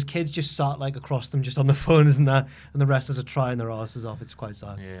 and there's kids just sat like across them, just on the phones and that, and the wrestlers are trying their asses off. It's quite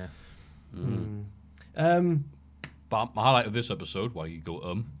sad. Yeah. But my highlight of this episode, while you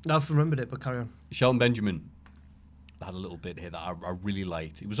go I've remembered it, but carry on. Shelton Benjamin had a little bit here that I really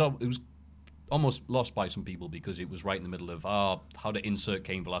liked. It was almost lost by some people because it was right in the middle of how to insert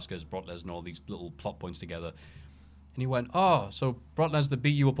Cain Velasquez, Brock Lesnar, all these little plot points together. And he went, so Brock Lesnar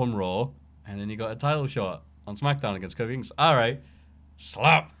beat you up on Raw, and then you got a title shot on SmackDown against Kofi Kingston. All right.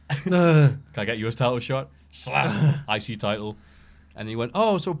 Slap. Can I get you a title shot? Slap. IC title. And he went,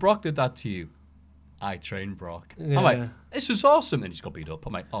 so Brock did that to you. I trained Brock. Yeah. I'm like, this is awesome. And he just got beat up.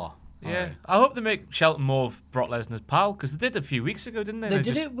 I'm like, yeah. Right. I hope they make Shelton more of Brock Lesnar's pal, because they did a few weeks ago, didn't they?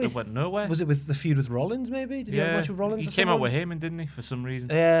 It went nowhere. Was it with the feud with Rollins, maybe? Did he have a match with Rollins? He came out with Heyman, didn't he, for some reason?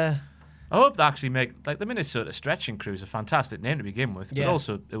 Yeah. I hope they actually make, like, the Minnesota Stretching Crew is a fantastic name to begin with, but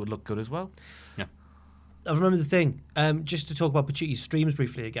also it would look good as well. Yeah. I remember the thing, just to talk about Pachuki's streams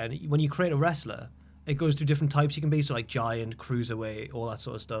briefly again, when you create a wrestler, it goes through different types you can be, so like giant, cruiserweight, all that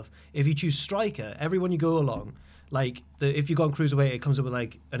sort of stuff. If you choose striker, everyone you go along, like if you go on cruiserweight, it comes up with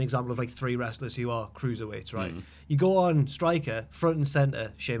like an example of like 3 wrestlers who are cruiserweights, right? You go on striker, front and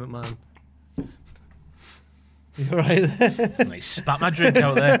center, Shane McMahon. You're right there. I spat my drink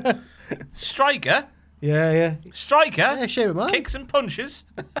out there. Striker? Yeah. Striker? Yeah, Shane McMahon. Kicks and punches.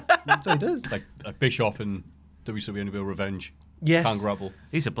 That's what he does. Like Bischoff and WCW NWO Revenge. Yes. Can't grapple.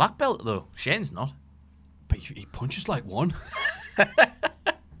 He's a black belt, though. Shane's not. But he punches like one.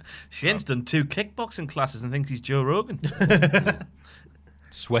 Shane's done 2 kickboxing classes and thinks he's Joe Rogan.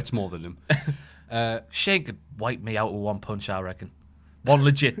 Sweats more than him. Shane could wipe me out with one punch, I reckon. One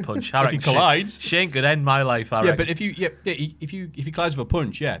legit punch. I If he reckon collides. Shane could end my life, I reckon. But if he collides with a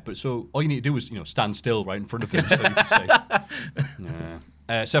punch, but so all you need to do is stand still right in front of him. So you can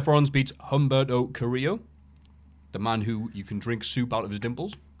say. Seth Rollins beats Humberto Carrillo, the man who you can drink soup out of his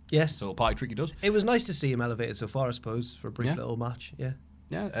dimples. Yes. So a party trick he does. It was nice to see him elevated so far, I suppose, for a brief little match. Yeah.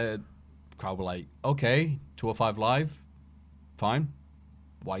 Yeah. Crowd were like, okay, 205 Live, fine.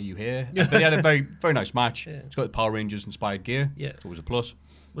 Why are you here? But they had a very, very nice match. Yeah. It's got the Power Rangers inspired gear. Yeah. It's always a plus.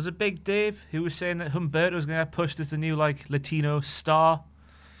 Was it Big Dave who was saying that Humberto was going to get pushed as the new Latino star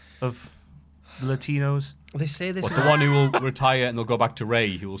of the Latinos? They say this. But the one who will retire and they'll go back to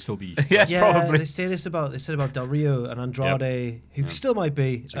Ray, who will still be. Probably. They say this about Del Rio and Andrade, who still might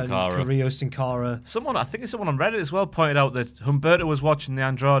be, and Carrillo, Sin Cara. I think someone on Reddit as well pointed out that Humberto was watching the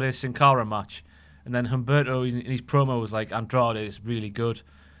Andrade Sin Cara match, and then Humberto in his promo was like, Andrade is really good,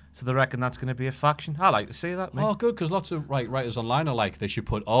 So they reckon that's going to be a faction. I like to see that, mate. Oh, good, because lots of writers online are like, they should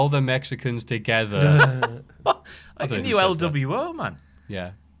put all the Mexicans together. Like a don't new know who says that. LWO, man.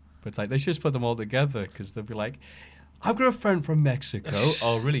 Yeah. But it's like, they should just put them all together, because they'll be like, I've got a friend from Mexico.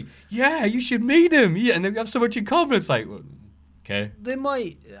 Oh, really? Yeah, you should meet him. Yeah, and then we have so much in common. It's like, well, okay. They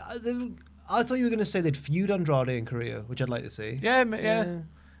might. I thought you were going to say they'd feud Andrade in Korea, which I'd like to see. Yeah, yeah.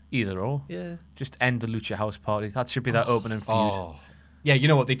 Either or. Yeah. Just end the Lucha House Party. That should be that opening feud. Oh. Yeah, you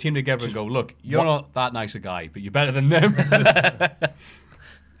know what? They team together and go, look, you're not that nice a guy, but you're better than them.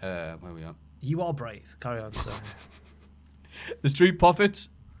 Where are we at? You are brave. Carry on, sir. The Street Profits.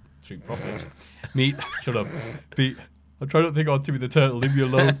 Meet. Shut up. I'm trying not to think on Timmy the Turtle. Leave me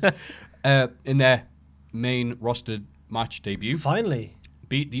alone. In their main rostered match debut. Finally.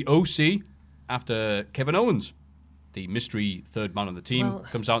 Beat the OC after Kevin Owens, the mystery third man on the team,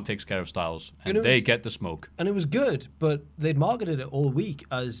 comes out and takes care of Styles. And they get the smoke. And it was good, but they'd marketed it all week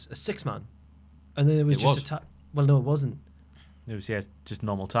as a 6-man. And then it was just a tag. Well, no, it wasn't. It was, just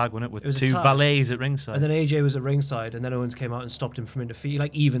normal tag, wasn't it? With It was a two tag. valets at ringside. And then AJ was at ringside, and then Owens came out and stopped him from interfering,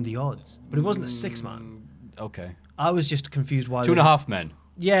 like even the odds. But it wasn't a 6-man. Okay. I was just confused why. 2.5 men.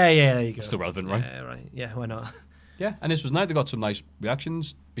 Yeah, there you go. Still relevant, right? Yeah, right. Yeah, why not? Yeah, and this was nice. They got some nice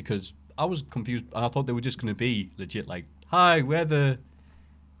reactions because I was confused and I thought they were just going to be legit like, hi,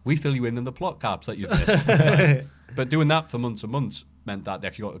 we fill you in the plot gaps that you've missed. Right? But doing that for months and months meant that they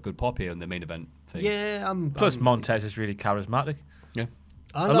actually got a good pop here in the main event thing. Yeah, Plus Montez is really charismatic. Yeah.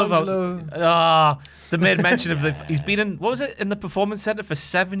 And Angelo. They made mention of he's been in, what was it, in the Performance Center for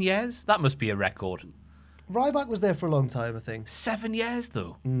 7 years? That must be a record. Ryback was there for a long time, I think. 7 years,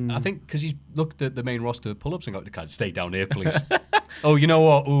 though. I think because he's looked at the main roster pull-ups and got the card, stay down here, please. Oh, you know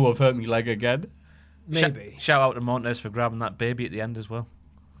what? Ooh, I've hurt my leg again. Maybe. Shout out to Montez for grabbing that baby at the end as well.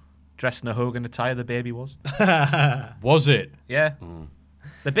 Dressed in a Hogan attire, the baby was. Was it? Yeah.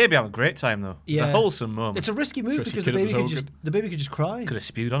 The baby had a great time, though. It's a wholesome moment. It's a risky move Trust because your the kid baby was could just cry. Could have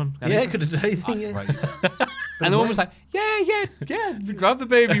spewed on him. Yeah, could have done anything. Right. And the one was like, yeah, grab the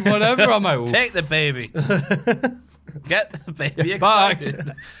baby, whatever. I'm like, oof. Take the baby. Get the baby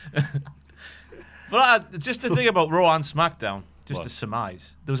excited. But just to think about Raw and SmackDown, just to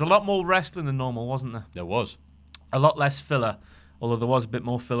surmise, there was a lot more wrestling than normal, wasn't there? There was. A lot less filler, although there was a bit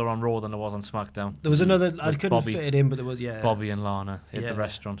more filler on Raw than there was on SmackDown. There was another, I couldn't Bobby. fit it in, but there was, Bobby and Lana at the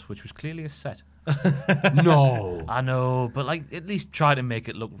restaurant, which was clearly a set. No. I know, but at least try to make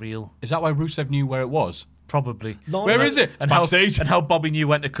it look real. Is that why Rusev knew where it was? Probably. Lana, Where is it? And backstage. how Bobby knew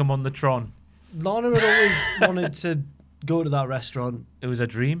when to come on the Tron. Lana had always wanted to go to that restaurant, It was a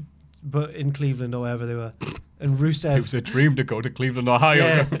dream. but in Cleveland or wherever they were. And It was Rusev... a dream to go to Cleveland,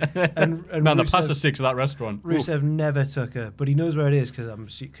 Ohio. Yeah, and Man, the Rusev, past the 6 of that restaurant. Rusev never took her, but he knows where it is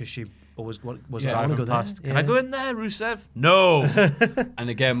because she always was like, I want to go there. Can I go in there, Rusev? No. And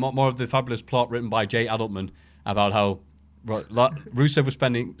again, more of the fabulous plot written by Jay Adelman about how Rusev was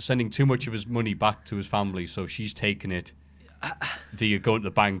sending too much of his money back to his family, so she's taking it via going to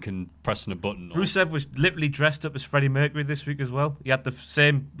the bank and pressing a button. Rusev was literally dressed up as Freddie Mercury this week as well. He had the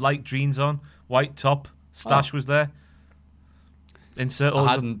same light jeans on, white top, stash was there. Insert all,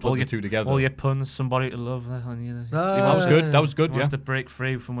 put the two together. All your puns, somebody to love there. That was good. That was good. He wants to break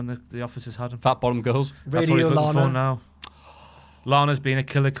free from when the officers had him. Fat bottom girls. That's what he's Radio looking Lana. for now. Lana's being a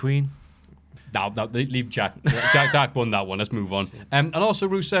killer queen. No, leave Jack. Jack won that one. Let's move on. And also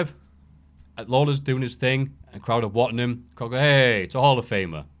Rusev, Lawler's doing his thing, and crowd are watching him. Crowd go, hey, it's a Hall of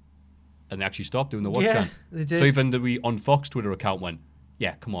Famer. And they actually stopped doing the what chant. They did. So even on Fox Twitter account went,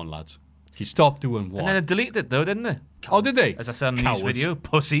 yeah, come on, lads. He stopped doing what? And then they deleted it though, didn't they? Oh, did they? As I said on the Cowards. news video,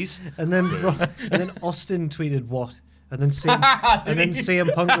 pussies. And then Austin tweeted what? And then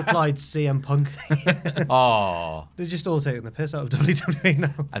CM Punk replied, CM Punk. Oh. They're just all taking the piss out of WWE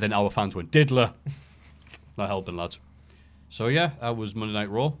now. And then our fans went, Diddler. Not helping, lads. So yeah, that was Monday Night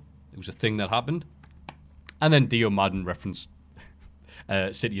Raw. It was a thing that happened. And then Dio Madden referenced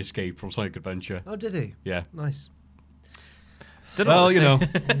City Escape from Sonic Adventure. Oh, did he? Yeah. Nice. Well, you know.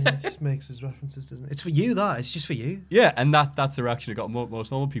 Yeah, he just makes his references, doesn't it? It's for you, that. It's just for you. Yeah, and that's the reaction it got most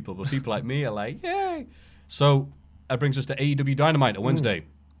normal people. But people like me are like, yay. So that brings us to AEW Dynamite on Wednesday.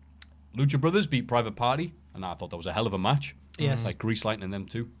 Lucha Brothers beat Private Party, and I thought that was a hell of a match. Yes. Like Grease Lightning them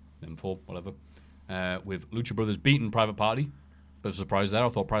two, them four, whatever. With Lucha Brothers beating Private Party. Bit of a surprise there. I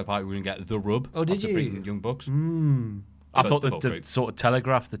thought Private Party were going to get the rub. Oh, did after you? beating Young Bucks. I thought They that both they great. sort of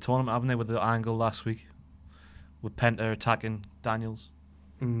telegraphed the tournament, haven't they, with the angle last week? With Penta attacking Daniels.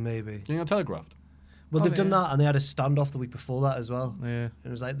 Maybe. You know, telegraphed. Well, they've done that, and they had a standoff the week before that as well. Yeah. And it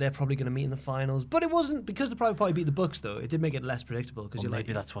was like, they're probably going to meet in the finals. But it wasn't, because the Private Party beat the Bucks, though, it did make it less predictable. Because Well, you're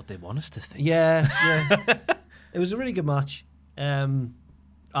maybe like, that's what they want us to think. yeah. It was a really good match.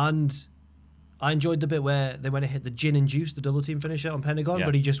 And I enjoyed the bit where they went and hit the gin and juice, the double team finisher on Pentagon,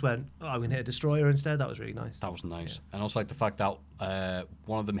 but he just went, I'm going to hit a destroyer instead. That was really nice. That was nice. Yeah. And also like the fact that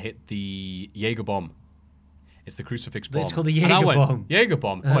one of them hit the Jaeger bomb. It's the crucifix bomb. It's called the Jaeger bomb. Jaeger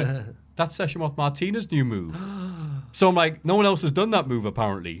bomb. That's Session Martinez's new move. So I'm like, no one else has done that move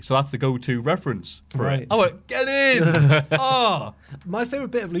apparently. So that's the go-to reference for it. I went, get in! Oh. My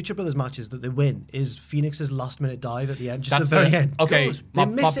favourite bit of Lucha Brothers matches that they win is Phoenix's last-minute dive at the end, just the very end. Okay, my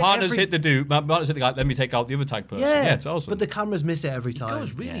partner's hit the dude. My partner's hit the guy. Let me take out the other tag person. Yeah, it's awesome. But the cameras miss it every time. He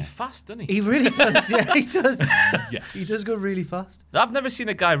goes really fast, doesn't he? He really does. Yeah, he does. Yeah. He does go really fast. I've never seen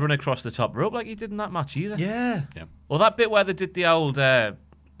a guy run across the top rope like he did in that match either. Yeah. Well, that bit where they did the old, they're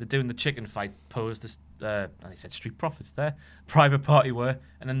doing the chicken fight pose. And he said Street Profits there, Private Party were,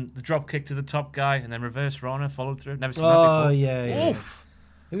 and then the drop kick to the top guy, and then reverse Rana followed through. Never seen that before. Oh yeah. Oof.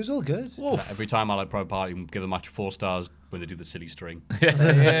 It was all good. Every time I like Private Party, give the match 4 stars when they do the silly string.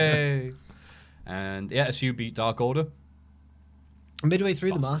 Yay. And SU beat Dark Order. Midway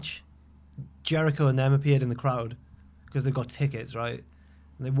through the match, Jericho and them appeared in the crowd because they got tickets, right?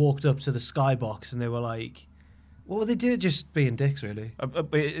 And they walked up to the skybox and they were like, what were they doing? Just being dicks, really.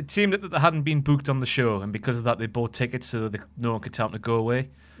 It seemed that they hadn't been booked on the show, and because of that, they bought tickets so that no one could tell them to go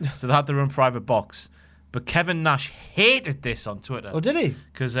away. So they had their own private box. But Kevin Nash hated this on Twitter. Oh, did he?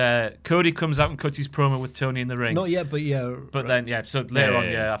 Because Cody comes out and cuts his promo with Tony in the ring. Not yet, but yeah. But then, so later on,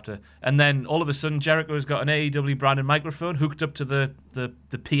 after. And then all of a sudden, Jericho's got an AEW branded microphone hooked up to the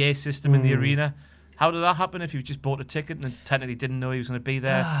PA system in the arena. How did that happen if you just bought a ticket and technically didn't know he was going to be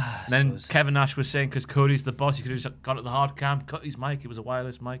there? And then Kevin Nash was saying because Cody's the boss, he could have just got at the hard cam, cut his mic, it was a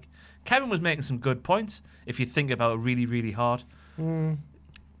wireless mic. Kevin was making some good points if you think about it really, really hard.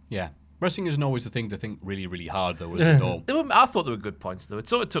 Yeah. Wrestling isn't always the thing to think really, really hard, though, is it all? I thought they were good points, though. It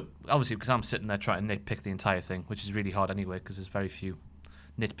sort of took, obviously, because I'm sitting there trying to nitpick the entire thing, which is really hard anyway, because there's very few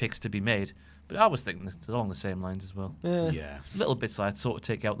nitpicks to be made. But I was thinking along the same lines as well. Yeah. Little bits I'd sort of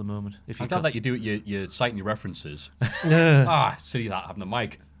take out the moment. I'm glad that you do it, you're citing your references. Silly that, having the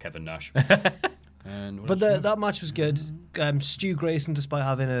mic, Kevin Nash. But that match was good. Stu Grayson, despite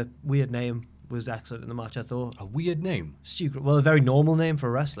having a weird name, was excellent in the match, I thought. A weird name? Well, a very normal name for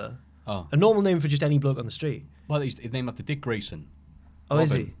a wrestler. Oh. A normal name for just any bloke on the street. Well, he's named after Dick Grayson. Oh, Robin.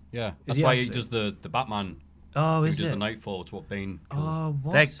 is he? Yeah. That's why he does the Batman. Oh, is it? He does the Nightfall. It's what Bane kills. Oh,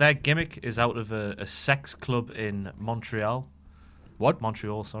 what? Their gimmick is out of a sex club in Montreal. What?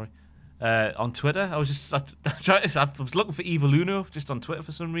 Montreal, sorry. On Twitter, I was looking for Evil Uno just on Twitter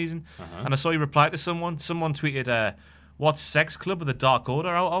for some reason, and I saw he replied to someone. Someone tweeted, "What sex club are the Dark Order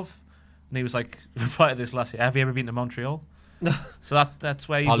out of?" And he was like, "Reply to this last year. Have you ever been to Montreal?" So that's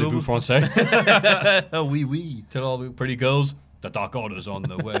where you Parlez-vous français? Oh, oui. Tell all the pretty girls, the Dark Order's on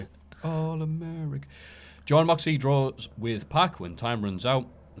the way. All American. John Moxley draws with Pac when time runs out.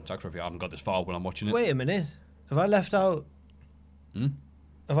 Sorry if you haven't got this far when I'm watching it. Wait a minute. Have I left out... Have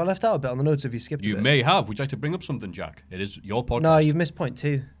I left out a bit on the notes? Have you skipped You a bit? may have. Would you like to bring up something, Jack? It is your podcast. No, you've missed point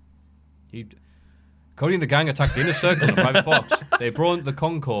 2. Cody and the gang attack the inner circle in a private box. They brawl the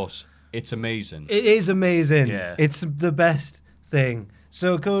concourse. It's amazing. It is amazing. Yeah. It's the best thing.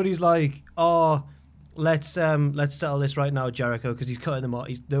 So Cody's like, let's settle this right now, Jericho, because he's cutting them off.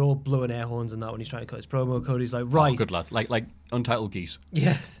 They're all blowing air horns and that when he's trying to cut his promo. Cody's like, right. Oh, good lad. Like Untitled Geese.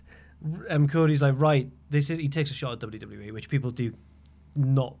 Yes. Cody's like, right. He takes a shot at WWE, which people do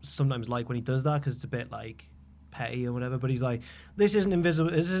not sometimes like when he does that because it's a bit like petty or whatever. But he's like, this isn't invisible.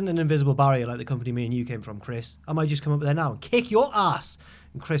 This isn't an invisible barrier like the company me and you came from, Chris. I might just come up there now and kick your ass.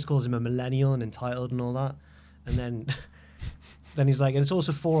 And Chris calls him a millennial and entitled and all that. And then he's like, and it's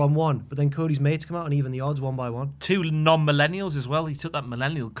also 4-on-1. But then Cody's mates come out and even the odds 1 by 1. 2 non-millennials as well. He took that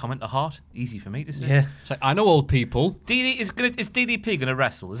millennial comment to heart. Easy for me to say. Yeah. It's like, I know old people. Is DDP going to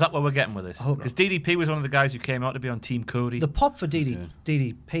wrestle? Is that where we're getting with this? I hope not. Because DDP was one of the guys who came out to be on Team Cody. The pop for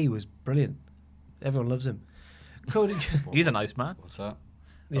DDP was brilliant. Everyone loves him. Cody. He's a nice man. What's that?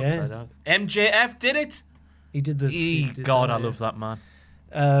 Yeah. MJF did it. He did the. I love that man.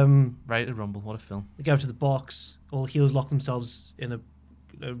 Ready to Rumble. What a film. They go to the box. All heels lock themselves in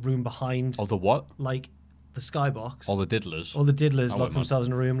a room behind. All the what? Like the skybox. All the diddlers. All the diddlers lock themselves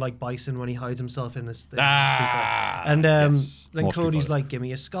in a room like Bison when he hides himself in this thing. And yes. then More Cody's like, give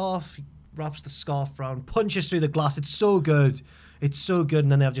me a scarf. He wraps the scarf around, punches through the glass. It's so good. It's so good.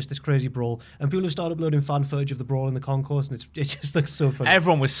 And then they have just this crazy brawl. And people have started uploading fan footage of the brawl in the concourse, and it just looks so funny.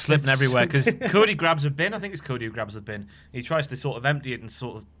 Everyone was slipping everywhere because Cody grabs a bin. I think it's Cody who grabs the bin. He tries to sort of empty it and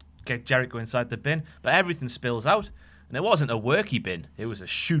sort of get Jericho inside the bin, but everything spills out. And it wasn't a worky bin. It was a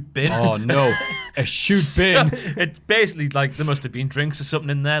shoot bin. Oh, no. A shoot bin. It basically, like, there must have been drinks or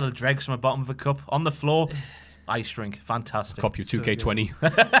something in there. The dregs from the bottom of a cup on the floor. Ice rink, fantastic. Copy of 2K20.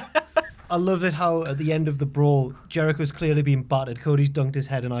 I love it how at the end of the brawl, Jericho's clearly being battered. Cody's dunked his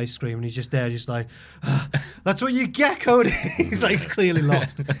head in ice cream, and he's just there, just like, that's what you get, Cody. He's like, he's clearly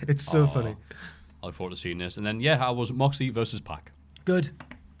lost. It's so funny. I look forward to seeing this. And then, I was Moxley versus Pac. Good.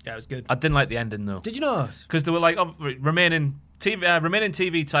 Yeah, it was good. I didn't like the ending, though. Did you not? Because they were like, remaining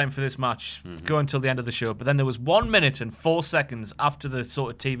TV time for this match, go until the end of the show. But then there was 1 minute and 4 seconds after the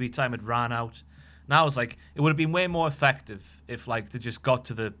sort of TV time had ran out. And I was like, it would have been way more effective if like they just got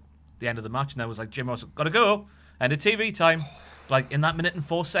to the end of the match and there was like, Jim Ross, gotta go, end of TV time. Like in that minute and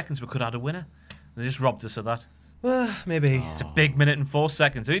 4 seconds, we could have had a winner. They just robbed us of that. Maybe. It's a big minute and 4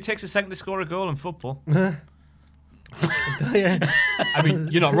 seconds. It only takes a second to score a goal in football. Yeah. I mean,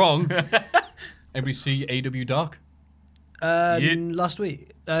 you're not wrong. Everybody see AW Dark? Last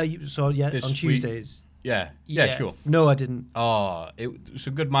week. This on week. Tuesdays. Yeah, sure. No, I didn't.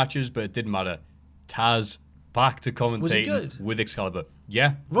 Some good matches, but it didn't matter. Taz back to commentating with Excalibur.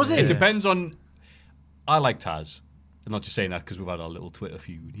 Yeah. Was it? It depends on... I like Taz. I'm not just saying that because we've had our little Twitter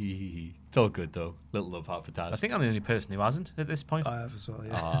feud. It's all good, though. Little love heart for Taz. I think I'm the only person who hasn't at this point. I have as well,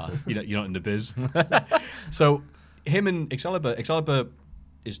 yeah. You're not in the biz. So, him and Excalibur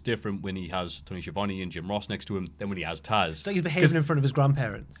is different when he has Tony Schiavone and Jim Ross next to him than when he has Taz. It's like he's behaving in front of his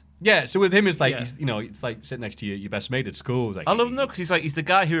grandparents. Yeah, so with him, it's like, it's like sitting next to your best mate at school. It's like, I love him, though, because he's the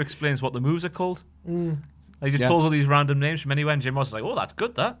guy who explains what the moves are called. Like, he just pulls all these random names from anywhere, and Jim Ross is like, oh, that's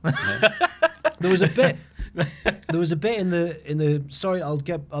good, that. There was a bit... There was a bit in the sorry, I'll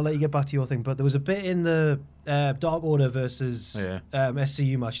let you get back to your thing, but there was a bit in the Dark Order versus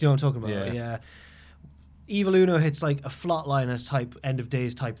SCU match. You know what I'm talking about? Yeah. Evil Uno hits like a flatliner type end of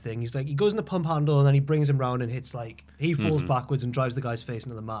days type thing. He's like, he goes in the pump handle and then he brings him round and hits like he falls backwards and drives the guy's face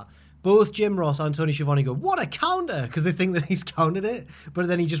into the mat. Both Jim Ross and Tony Schiavone go, what a counter, because they think that he's countered it, but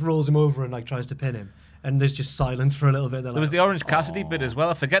then he just rolls him over and like tries to pin him. And there's just silence for a little bit. There was the Orange Cassidy bit as well.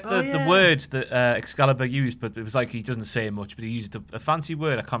 I forget the word that Excalibur used, but it was like he doesn't say much, but he used a fancy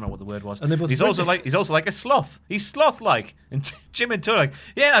word. I can't remember what the word was. And he's also like a sloth. He's sloth-like. And Jim and Tony are like,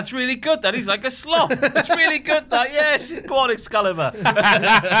 yeah, that's really good. That he's like a sloth. It's really good. That go on, Excalibur.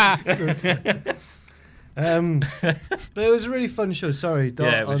 But it was a really fun show. Sorry,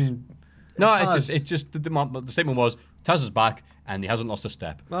 it's just the statement was Taz is back. And he hasn't lost a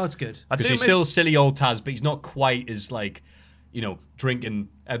step. Oh, it's good. Because he's still silly old Taz, but he's not quite as, like, drinking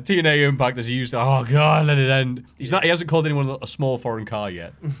at TNA Impact as he used to. Oh, God, let it end. He hasn't called anyone a small foreign car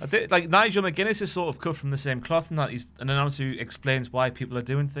yet. Like, Nigel McGuinness is sort of cut from the same cloth in that he's an announcer who explains why people are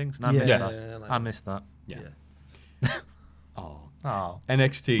doing things. And I missed that. I missed that. Yeah.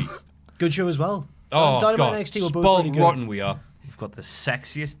 NXT. Good show as well. Oh, Dynamite God. and NXT were both Spoiled really good. rotten we are. We've got the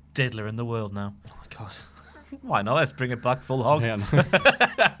sexiest diddler in the world now. Oh, my God. Why not? Let's bring it back full hog.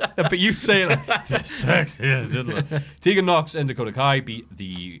 But you say like the sexiest diddler. Tegan Nox and Dakota Kai beat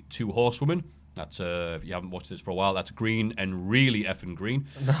the two horsewomen. That's if you haven't watched this for a while, that's Green and really effing Green.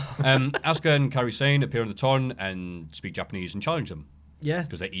 Asuka and Kairi Sane appear on the ton and speak Japanese and challenge them. Yeah.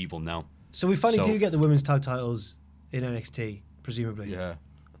 Because they're evil now. So we finally do get the women's tag titles in NXT, presumably. Yeah.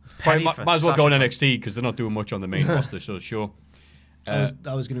 Might as well go on NXT because they're not doing much on the main roster, so sure. I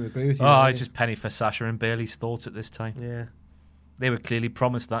was going to agree with you. I just penny for Sasha and Bayley's thoughts at this time. Yeah. They were clearly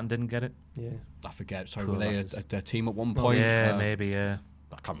promised that and didn't get it. Yeah. I forget. Sorry, were they a team at one point? Yeah, maybe, yeah.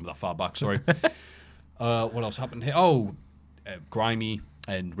 I can't remember that far back, sorry. What else happened here? Grimy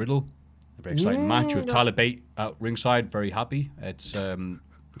and Riddle. A very exciting match with Tyler Bate at ringside. Very happy. It's first time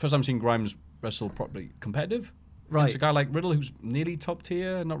I've seen Grimes wrestle properly competitive. Right. It's a guy like Riddle who's nearly top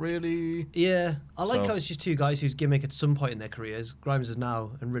tier, not really. Yeah. I like how it's just two guys whose gimmick at some point in their careers, Grimes is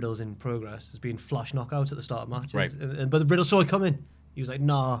now and Riddle's in progress, has been flash knockouts at the start of matches. Right. But Riddle saw it coming. He was like,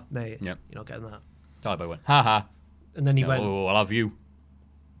 nah, mate, Yep. you're not getting that. Tyler Bate went, ha. And then he went, oh, I'll have you.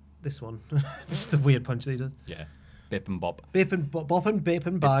 This one. This is the weird punch that he does. Yeah. Bip and bop. Bip and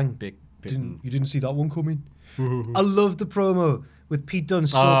bang. Bip You didn't see that one coming. I love the promo with Pete Dunne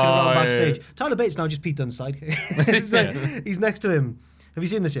stalking around backstage. Yeah. Tyler Bates now just Pete Dunne's sidekick. He's next to him. Have you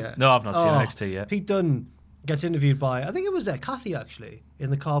seen this yet? No, I've not seen NXT yet. Pete Dunne gets interviewed by, I think it was Kathy actually, in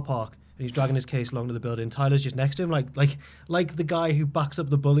the car park, and he's dragging his case along to the building. Tyler's just next to him, like the guy who backs up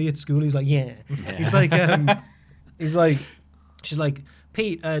the bully at school. He's like, yeah. He's like, she's like,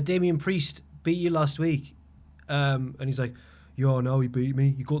 Pete, Damian Priest beat you last week, and he's like, yeah, no, he beat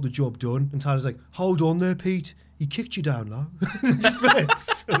me. He got the job done. And Tyler's like, hold on there, Pete. He kicked you down low. Just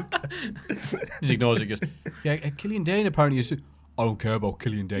so he ignores it. He goes, yeah, Killian Dane apparently is. I don't care about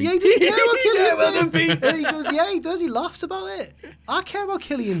Killian Day. Yeah, he didn't care about Killian Day. And he goes, yeah, he does. He laughs about it. I care about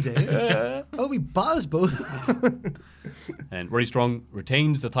Killian Day. I hope he batters both. And Roddy Strong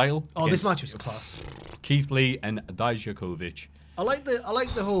retains the title. Oh, this match was class. Keith Lee and Dijakovic. I like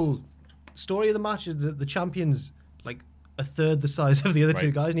the whole story of the match. Is the champion's like a third the size of the other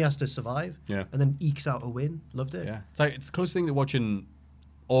two guys, and he has to survive. Yeah. And then ekes out a win. Loved it. Yeah. It's the closest thing to watching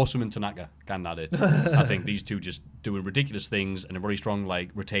Awesome and Tanaka can at it. I think these two just doing ridiculous things, and Roddy Strong like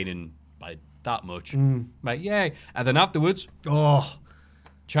retaining by that much. Like, yay. And then afterwards,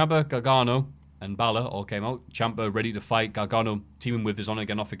 Ciampa, Gargano, and Balor all came out. Ciampa ready to fight. Gargano teaming with his on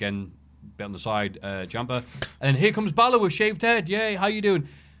again, off again, bit on the side, Ciampa. And here comes Balor with shaved head. Yay, how you doing?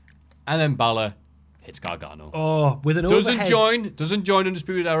 And then Balor hits Gargano. Oh, with an overhead. Doesn't join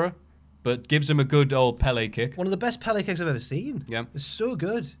Undisputed Era, but gives him a good old Pele kick. One of the best Pele kicks I've ever seen. Yeah. It's so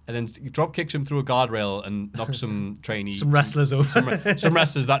good. And then he drop kicks him through a guardrail and knocks some trainees. Some wrestlers over. Some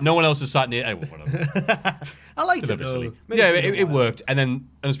wrestlers that no one else has sat near. Anyway, whatever. I liked it though. Yeah, it worked. And then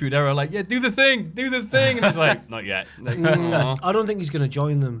Undisputed Era like, yeah, do the thing. And he's like, not yet. Like, I don't think he's going to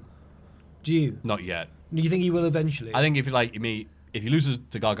join them. Do you? Not yet. Do you think he will eventually? I think if he loses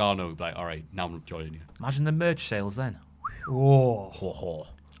to Gargano, he'll be like, all right, now I'm joining you. Imagine the merch sales then. Oh.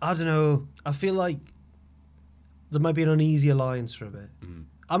 I don't know. I feel like there might be an uneasy alliance for a bit.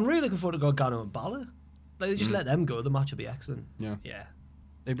 I'm really looking forward to Gargano and Balor. Like, just let them go. The match will be excellent. Yeah. Yeah.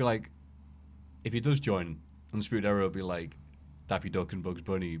 They'd be like, if he does join, Undisputed Era will be like Daffy Duck and Bugs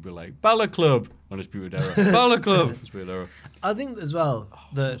Bunny. He'd be like, Balor Club, Undisputed Era. Balor Club, Undisputed Era. I think as well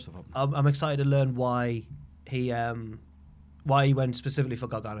that I'm excited to learn why he went specifically for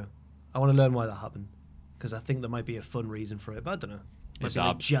Gargano. I want to learn why that happened, because I think there might be a fun reason for it, but I don't know. Might be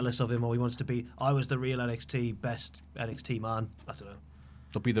like jealous of him, or he wants to be, I was the real best NXT man. I don't know.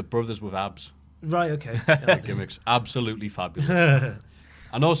 They'll be the brothers with abs. Right, okay. Gimmicks. Absolutely fabulous.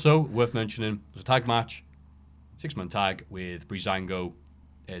 And also, worth mentioning, there's a tag match, 6-man tag with Breezango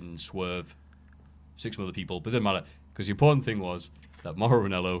and Swerve, 6 other people, but it didn't matter, because the important thing was that Mauro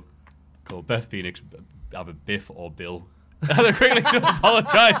Ranallo called Beth Phoenix either Biff or Bill. And I quickly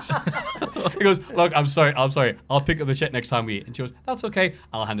apologise. He goes, look, I'm sorry. I'll pick up the check next time we eat. And she goes, that's okay.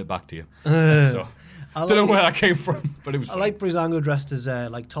 I'll hand it back to you. So, don't know where that came from, but it was I like Breezango dressed as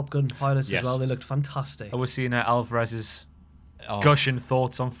like Top Gun pilots as well. They looked fantastic. I was seeing Alvarez's gushing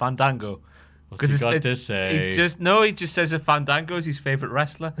thoughts on Fandango. What's he got to say? He just says that Fandango is his favourite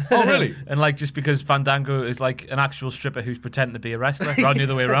wrestler. Oh, really? And like, just because Fandango is like an actual stripper who's pretending to be a wrestler, rather than the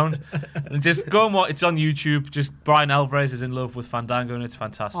other way around. And just go and watch. It's on YouTube. Just Brian Alvarez is in love with Fandango, and it's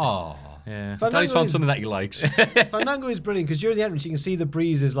fantastic. Oh. Yeah. He's found something that he likes. Fandango is brilliant because during the entrance you can see the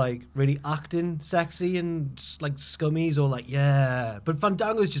Breeze is like really acting sexy and like scummies or like but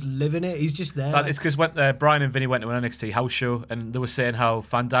Fandango's just living it. He's just there. It's because when Brian and Vinny went to an NXT house show and they were saying how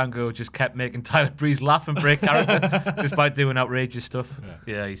Fandango just kept making Tyler Breeze laugh and break character just by doing outrageous stuff.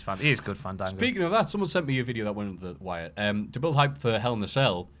 Yeah, he is good, Fandango. Speaking of that, someone sent me a video that went into the wire. To build hype for Hell in a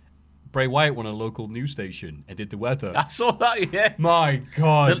Cell, Bray Wyatt won a local news station and did the weather. I saw that, yeah. My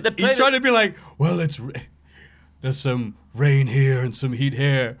God. He's trying to be like, well, there's some rain here and some heat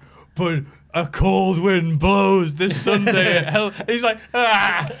here, but a cold wind blows this Sunday. And he's like,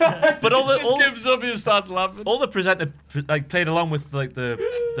 But all the gives up and starts laughing. All the presenter like played along with like the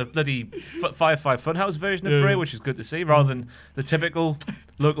bloody Firefly Funhouse version of Bray, which is good to see, rather than the typical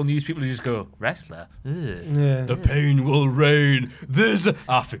local news people who just go, wrestler? The pain will reign.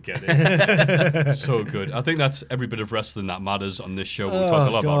 Forget it. So good. I think that's every bit of wrestling that matters on this show. We'll talk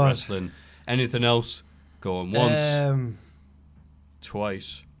a lot about wrestling. Anything else? Going once,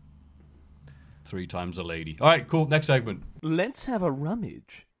 twice, 3 times a lady. All right, cool. Next segment. Let's have a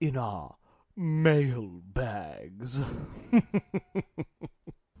rummage in our mail bags.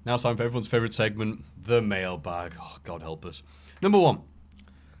 Now it's time for everyone's favourite segment, the mailbag. Oh, God help us. Number 1.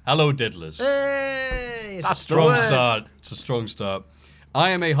 Hello, diddlers. Hey, That's a strong start. It's a strong start.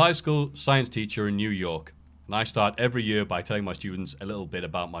 I am a high school science teacher in New York, and I start every year by telling my students a little bit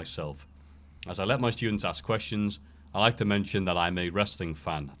about myself. As I let my students ask questions, I like to mention that I'm a wrestling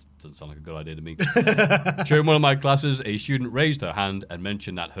fan. That doesn't sound like a good idea to me. During one of my classes, a student raised her hand and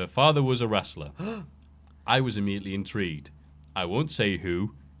mentioned that her father was a wrestler. I was immediately intrigued. I won't say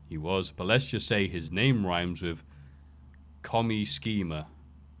who he was, but let's just say his name rhymes with Commie Schemer.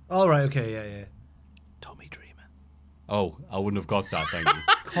 Oh, right, okay, yeah. Tommy Dreamer. Oh, I wouldn't have got that, thank you.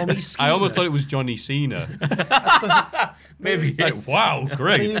 Commie Schemer. I almost thought it was Johnny Cena. Maybe. Like, wow, I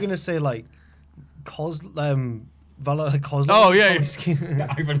great. thought you were going to say like Vladimir Kozlov. Oh, yeah.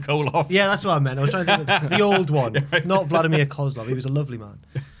 Ivan Koloff. Yeah, that's what I meant. I was trying to think of the old one, not Vladimir Kozlov. He was a lovely man.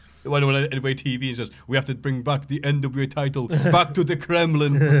 When NWA TV says, we have to bring back the NWA title back to the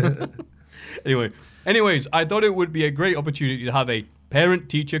Kremlin. Anyways, I thought it would be a great opportunity to have a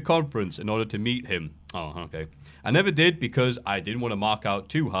parent-teacher conference in order to meet him. Oh, okay. I never did because I didn't want to mark out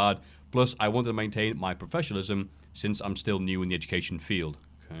too hard. Plus, I wanted to maintain my professionalism since I'm still new in the education field.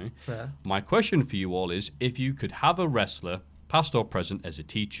 Okay. Fair. My question for you all is, if you could have a wrestler, past or present, as a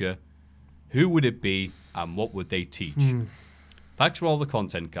teacher, who would it be and what would they teach? Thanks for all the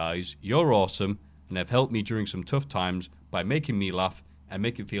content, guys. You're awesome and have helped me during some tough times by making me laugh and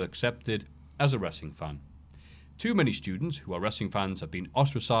making me feel accepted as a wrestling fan. Too many students who are wrestling fans have been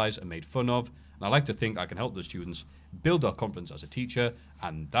ostracized and made fun of, and I like to think I can help the students build their confidence as a teacher,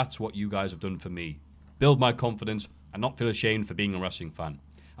 and that's what you guys have done for me. Build my confidence and not feel ashamed for being a wrestling fan.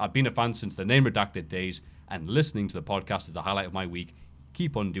 I've been a fan since the Name Redacted days, and listening to the podcast is the highlight of my week.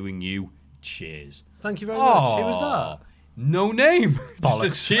 Keep on doing you. Cheers. Thank you very much. Who was that? No name. Bollocks.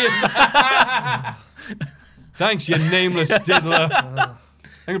 Just says cheers. Thanks, you nameless diddler.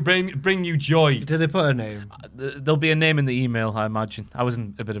 I'm going to bring you joy. Did they put a name? There'll be a name in the email, I imagine. I was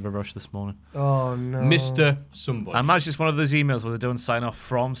in a bit of a rush this morning. Oh, no. Mr. Somebody. I imagine it's one of those emails where they don't sign off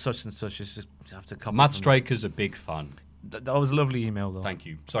from such and such. It's just you have to copy. Matt Striker's a big fan. That was a lovely email, though. Thank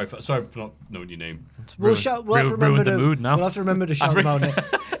you. Sorry for not knowing your name. We'll have to remember the mood now. We'll have to remember to shout them out.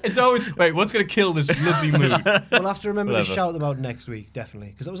 It's always wait. What's going to kill this lovely mood? We'll have to remember Whatever. to shout them out next week, definitely,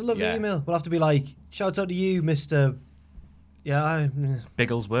 because that was a lovely Yeah. email. We'll have to be like, shouts out to you, Mr.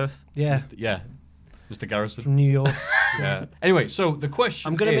 Bigglesworth. Yeah, Yeah, Mr. Garrison. from New York. Yeah. Anyway, so the question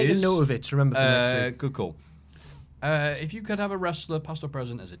I'm going to make a is, note of it to remember for next week. Good call. If you could have a wrestler, past or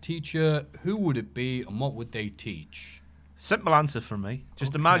present, as a teacher, who would it be and what would they teach? Simple answer from me.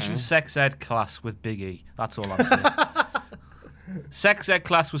 Just imagine sex ed class with Big E. That's all I'm saying. Sex ed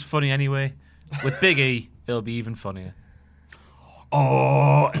class was funny anyway. With Big E, it'll be even funnier.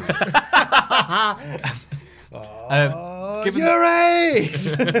 Oh. You're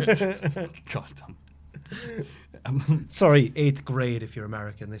ace! God damn. Sorry, 8th grade if you're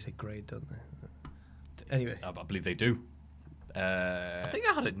American. They say grade, don't they? Anyway. I believe they do. I think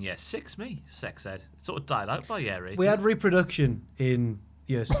I had it in year 6, me. Sex ed. It sort of died out by year 8. We had reproduction in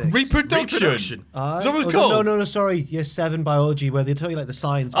year 6. Reproduction. Is that what it's called? No, sorry. Year 7 biology, where they tell you like the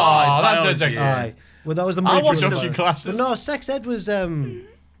science. Oh, that does it. Aye. Well, that was the I major watched one. classes. But no, sex ed was. I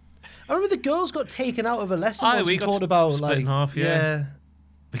remember the girls got taken out of a lesson once we and got taught about split like in half, yeah.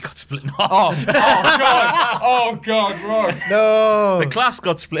 We got split in half. Oh God, Ross. No. The class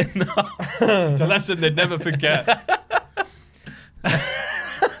got split in half. It's a lesson they'd never forget.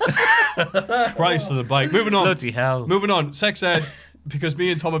 Christ on the bike. Moving on. Bloody hell. Moving on. Sex ed, because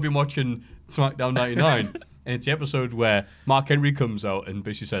me and Tom have been watching SmackDown 99, and it's the episode where Mark Henry comes out and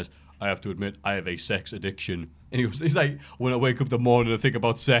basically says, I have to admit, I have a sex addiction. And he's like, when I wake up in the morning, I think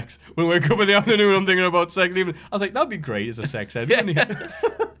about sex. When I wake up in the afternoon, I'm thinking about sex. I was like, that'd be great as a sex ed.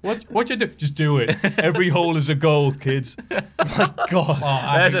 What you do? Just do it. Every hole is a goal, kids. My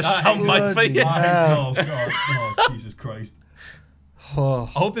God. There's a soundbite for you. Oh, God. Oh, Jesus Christ. Oh.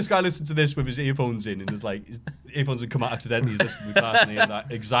 I hope this guy listens to this with his earphones in and his earphones have come out accidentally. He's listening to the class and he had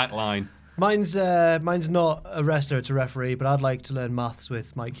that exact line. Mine's not a wrestler, it's a referee, but I'd like to learn maths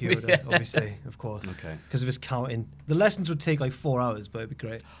with Mike Heward, obviously, of course. Okay. Because of his counting. The lessons would take like 4 hours, but it'd be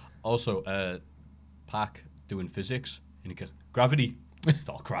great. Also, Pac doing physics and he goes, gravity. It's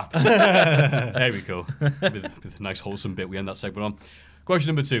all crap. There we go. With a nice wholesome bit we end that segment on.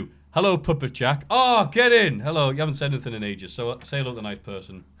 Question number 2. Hello, Puppet Jack. Oh, get in. Hello. You haven't said anything in ages, so say hello to the nice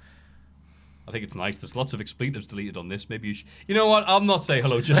person. I think it's nice. There's lots of expletives deleted on this. Maybe you know what? I'll not say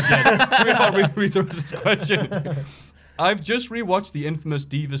hello just yet. Read the rest of this question. I've just rewatched the infamous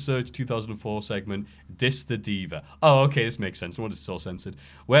Diva Surge 2004 segment, Diss the Diva. Oh, okay, this makes sense. No wonder it's all censored.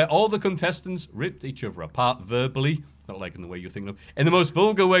 Where all the contestants ripped each other apart verbally, not like in the way you're thinking of, in the most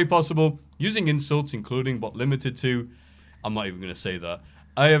vulgar way possible, using insults, including but limited to. I'm not even going to say that.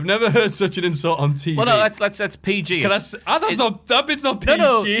 I have never heard such an insult on TV. Well, no, that's PG. That bit's not PG.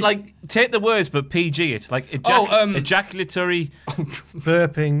 No, like, take the words, but PG. It's like ejaculatory...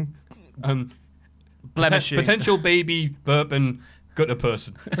 Burping. Blemishing. Potential baby burping gutter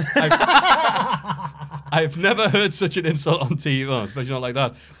person. I've never heard such an insult on TV, especially not like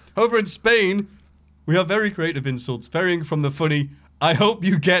that. However, in Spain, we have very creative insults, varying from the funny, I hope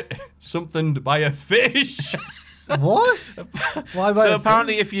you get something by a fish... What? Why? So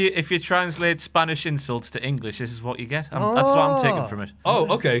apparently, if you translate Spanish insults to English, this is what you get. That's what I'm taking from it.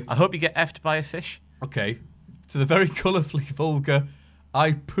 Oh, okay. I hope you get effed by a fish. Okay. To the very colourfully vulgar,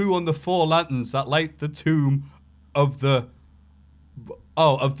 I poo on the 4 lanterns that light the tomb of the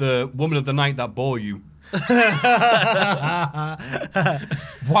woman of the night that bore you.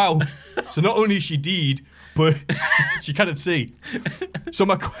 Wow. So not only is she deed, but she cannot see. So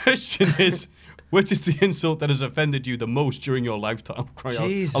my question is, which is the insult that has offended you the most during your lifetime? Cry out.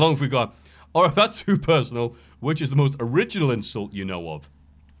 Jesus. How long have we gone? Or if that's too personal, which is the most original insult you know of?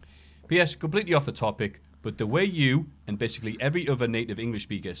 P.S. Completely off the topic, but the way you and basically every other native English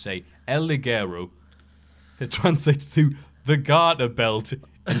speaker say El Ligero, it translates to the garter belt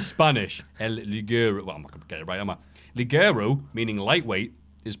in Spanish. El Ligero. Well, I'm not going to get it right, am I? Ligero, meaning lightweight,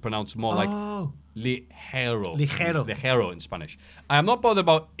 is pronounced more like ligero. Ligero in Spanish. I am not bothered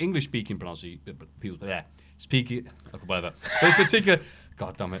about English-speaking people. Yeah, speaking. Whatever. But this particular.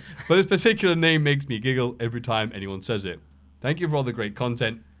 God damn it. But this particular name makes me giggle every time anyone says it. Thank you for all the great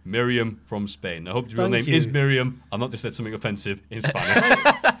content. Miriam from Spain. I hope your real name is Miriam. I've not just said something offensive in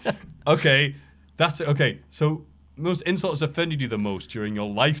Spanish. Okay, that's it. Okay, so most insults offended you the most during your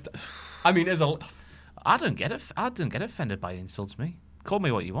lifetime? I mean, I don't get offended by insults, me. Call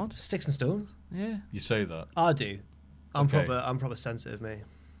me what you want. Sticks and stones. Yeah. You say that. I do. I'm Okay. proper sensitive, mate.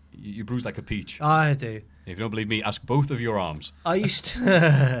 You bruise like a peach. I do. If you don't believe me, ask both of your arms. I used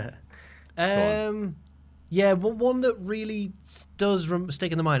to. Yeah, one that really does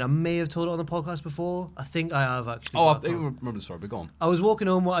stick in the mind. I may have told it on the podcast before. I think I have actually. Oh, I but I can't. remember the story, but go on. I was walking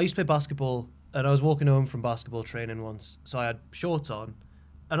home. I used to play basketball, and I was walking home from basketball training once. So I had shorts on,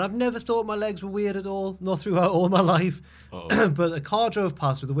 and I've never thought my legs were weird at all, not throughout all my life. But a car drove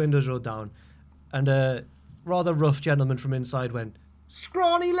past with the windows rolled down, and a rather rough gentleman from inside went,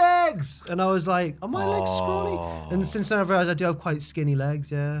 "Scrawny legs!" And I was like, "Are my legs scrawny?" And since then I've realised I do have quite skinny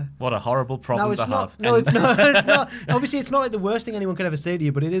legs, yeah. What a horrible problem No, it's to not. have. No, it's not. It's not. Obviously, it's not like the worst thing anyone could ever say to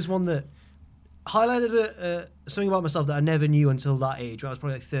you, but it is one that highlighted something about myself that I never knew until that age, where I was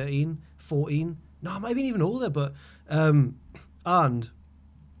probably like 13, 14. No, I might have been even older, but... and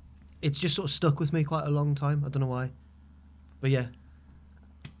it's just sort of stuck with me quite a long time. I don't know why. But yeah,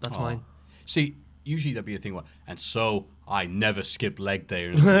 that's mine. See, usually there'd be a thing where, and so I never skip leg day.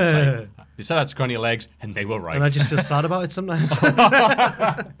 Or like, they said I had scrawny legs, and they were right. And I just feel sad about it sometimes.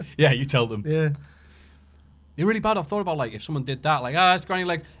 Yeah, you tell them. Yeah. They're really bad. I've thought about, like, if someone did that, like, scrawny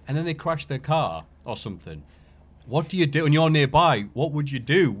leg, and then they crashed their car or something. What do you do? And you're nearby, what would you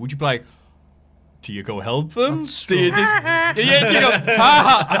do? Would you be like, do you go help them? Do you just... do you go,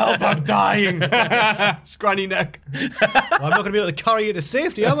 help, I'm dying. Scrawny neck. Well, I'm not going to be able to carry you to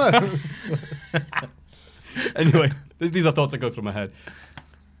safety, am I? Anyway, these are thoughts that go through my head.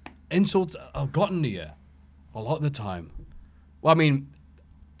 Insults I've gotten to you a lot of the time. Well, I mean,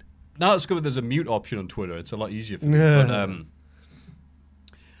 now I discovered there's a mute option on Twitter. It's a lot easier for me. But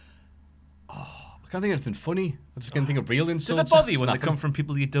I can't think of anything funny. I just can't think of real Do insults. they bother you when they come from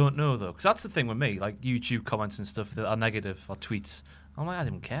people you don't know, though? Because that's the thing with me, like YouTube comments and stuff that are negative or tweets. I'm like, I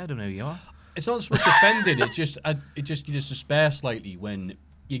didn't care. I don't know who you are. It's not so much offended. It's just you just despair slightly when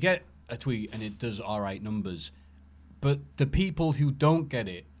you get a tweet and it does all right numbers, but the people who don't get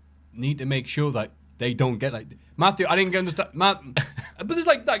it need to make sure that they don't get like Matthew. I didn't understand Matt, but there's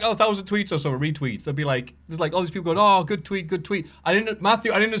like 1,000 tweets or so, retweets. There'll be like there's like all these people going, oh, good tweet.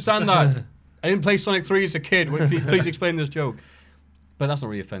 Matthew, I didn't understand that. I didn't play Sonic 3 as a kid. Please explain this joke. But that's not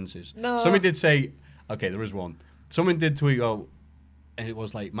really offensive. No. Somebody did say, okay, there is one. Someone did tweet, and it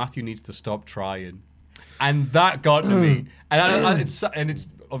was like, Matthew needs to stop trying. And that got to me. And it's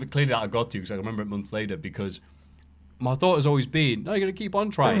clearly that I got to because I remember it months later because my thought has always been, no, you're going to keep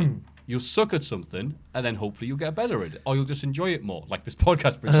on trying. You'll suck at something and then hopefully you'll get better at it or you'll just enjoy it more, like this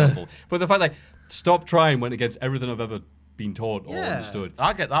podcast, for example. But the fact that stop trying went against everything I've ever been taught or understood.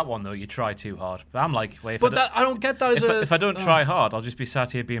 I get that one, though. You try too hard. But I'm like, wait, I don't get that if I don't try hard, I'll just be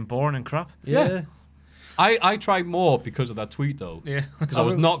sat here being boring and crap. Yeah. I tried more because of that tweet, though. Yeah. Because I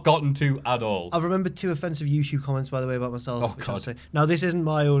was not gotten to at all. I've remembered 2 offensive YouTube comments, by the way, about myself. Oh, God. Now, this isn't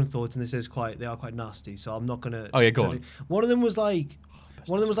my own thoughts, and they are quite nasty, so I'm not going to... Oh, yeah, go on. One of them was like,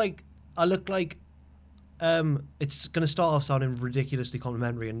 I look like... it's going to start off sounding ridiculously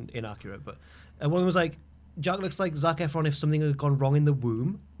complimentary and inaccurate, but one of them was like, Jack looks like Zac Efron if something had gone wrong in the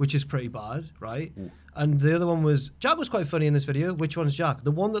womb, which is pretty bad, right? Ooh. And the other one was, Jack was quite funny in this video. Which one's Jack?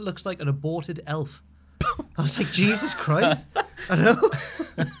 The one that looks like an aborted elf. I was like, Jesus Christ. I know.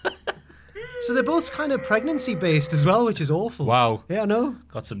 So they're both kind of pregnancy-based as well, which is awful. Wow. Yeah, I know.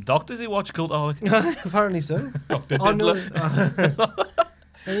 Got some doctors who watch Cultaholic. Apparently so. Dr. Diddler.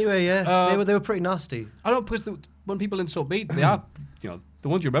 Anyway, yeah, they were pretty nasty. I don't, because when people insult me, they are, the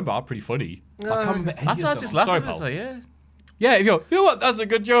ones you remember are pretty funny. I can't remember any That's of how I them. just laugh Sorry, at it. pal. It's like, yeah. Yeah, you know what? That's a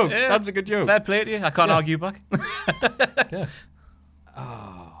good joke. Yeah. That's a good joke. Fair play to you. I can't argue back. Yeah.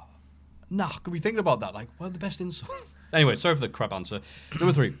 Nah, could be thinking about that. Like, what are the best insults? Anyway, sorry for the crap answer.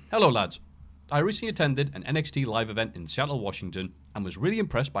 Number 3. Hello, lads. I recently attended an NXT live event in Seattle, Washington, and was really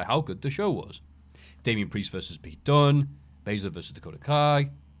impressed by how good the show was. Damian Priest versus Pete Dunne, Baszler versus Dakota Kai,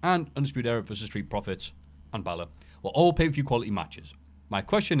 and Undisputed Era versus Street Profits and Balor were all pay-per-view quality matches. My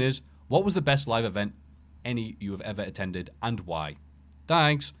question is, what was the best live event any you have ever attended, and why?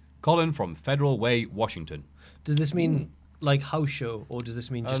 Thanks, Colin from Federal Way, Washington. Does this mean like house show, or does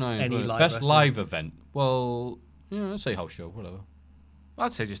this mean just any live best wrestling? live event? Well, yeah, let's say house show, whatever.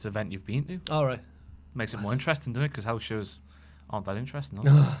 I'd say just an event you've been to. All right. Makes it more interesting, doesn't it? Because house shows aren't that interesting.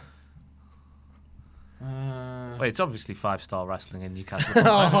 Wait, it's obviously 5-star wrestling in Newcastle.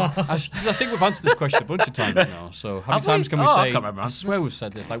 I think we've answered this question a bunch of times now. So how many times can we say? I can't remember. I swear we've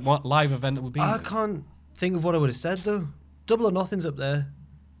said this. Like, what live event that would be? I can't think of what I would have said though. Double or Nothing's up there.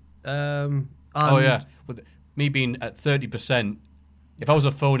 Oh yeah, with me being at 30%. If I was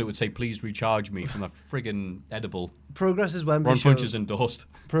a phone, it would say, "Please recharge me" from that friggin' edible. Progress's Wembley Ron show. Funches endorsed.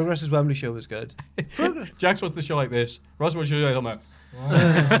 Progress's Wembley show was good. Jax wants the show like this. Ross wants to do it.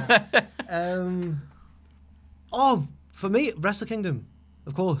 Oh, for me, Wrestle Kingdom,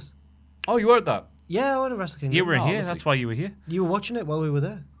 of course. Oh, you heard that? Yeah, I went to Wrestle Kingdom. You were Oh, here. lovely. That's why you were here. You were watching it while we were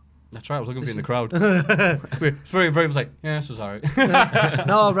there. That's right. I was looking for you in the crowd. It's very, I was like, yeah, this was alright.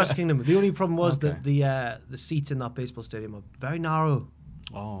 No, Wrestle Kingdom. The only problem was Okay. that the seats in that baseball stadium are very narrow.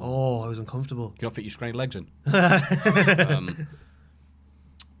 Oh, I was uncomfortable. can you not fit your scrawny legs in?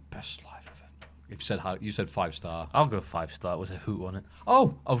 Best live event. You said 5-star. I'll go 5-star. It was a hoot on it.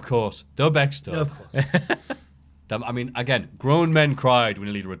 Oh, of course, Dub X Yeah, stuff. of course. I mean, again, grown men cried when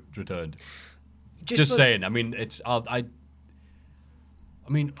Elite returned. Just saying. I mean, I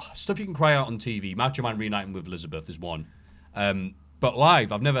mean, stuff you can cry out on TV. Macho Man reuniting with Elizabeth is one. But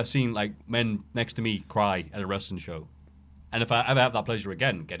live, I've never seen like men next to me cry at a wrestling show. And if I ever have that pleasure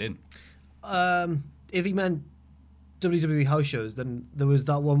again, get in. If he meant WWE house shows, then there was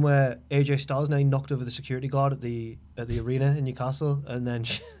that one where AJ Styles now knocked over the security guard at the arena in Newcastle, and then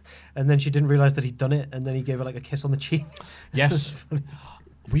she didn't realize that he'd done it, and then he gave her like a kiss on the cheek. Yes.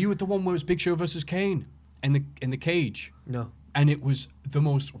 Were you at the one where it was Big Show versus Kane in the cage? No. And it was the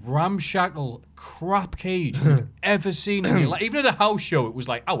most ramshackle crap cage you've ever seen in your life. Even at a house show, it was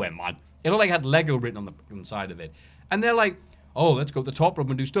like, oh, well, man. It looked like it had Lego written on the inside of it. And they're like, oh, let's go to the top rope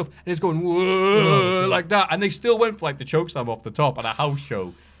and do stuff. And it's going, whoa, like that. And they still went for like the chokeslam off the top at a house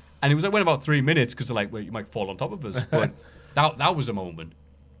show. And it was like, went about 3 minutes because they're like, well, you might fall on top of us. But that was a moment.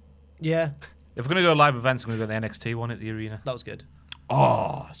 Yeah. If we're going to go live events, we're going to go to the NXT one at the arena. That was good.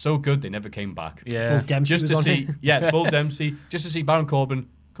 Oh, so good. They never came back. Yeah. Bull Dempsey Just was to on see, it. yeah, Bull Dempsey, just to see Baron Corbin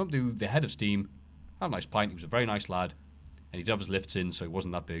come to the head of Steam, have a nice pint. He was a very nice lad. And he did have his lifts in, so he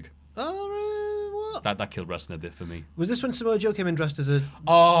wasn't that big. What? That killed wrestling a bit for me. Was this when Samoa Joe came in dressed as a...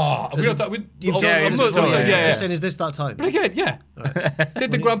 Oh, You've told me this before, Just saying, is this that time? But again, yeah.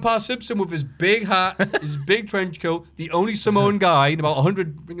 Did the Grandpa Simpson with his big hat, his big trench coat, the only Samoan guy in about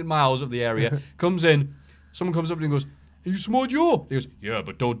 100 miles of the area, comes in, someone comes up and he goes, are you Samoa Joe? He goes, yeah,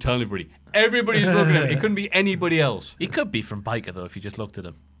 but don't tell anybody. Everybody's looking at him. It couldn't be anybody else. He could be from Biker, though, if you just looked at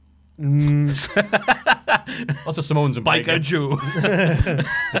him. Lots of Samoans in Biker Joe.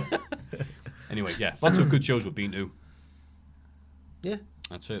 Anyway, yeah, lots of good shows we've been to. Yeah.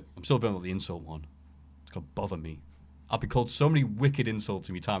 That's it. I'm still going with the insult one. It's going to bother me. I've been called so many wicked insults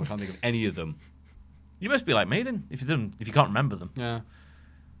in my time, I can't think of any of them. You must be like me, then, if you can't remember them. Yeah.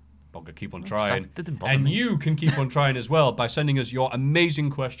 I'm going to keep on trying. That didn't bother And me. you can keep on trying as well by sending us your amazing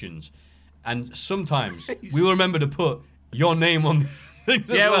questions. And sometimes we will remember to put your name on the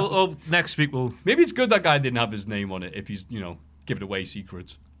things as Yeah, well. well, next week we'll... Maybe it's good that guy didn't have his name on it if he's, giving away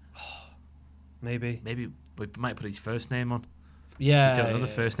secrets. Maybe. Maybe we might put his first name on. Yeah. You don't know the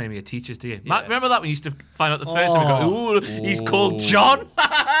yeah. first name of your teachers, do you? Yeah. Remember that when you used to find out the first name and go, ooh, he's called John?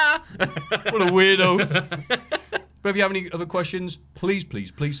 What a weirdo. But if you have any other questions, please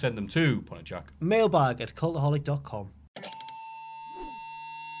send them to Point Jack. Mailbag at cultaholic.com.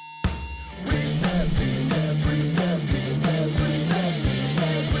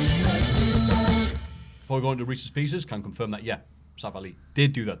 Before we go on to Reese's Pieces, can confirm that, Saf Ali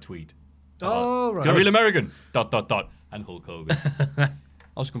did do that tweet. Oh, right. A real American, ... and Hulk Hogan. I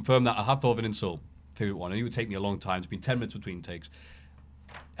also confirm that I have thought of an insult. Favorite one. I knew it would take me a long time. It's been 10 minutes between takes.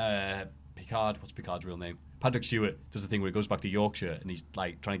 Picard, what's Picard's real name? Patrick Stewart does the thing where he goes back to Yorkshire and he's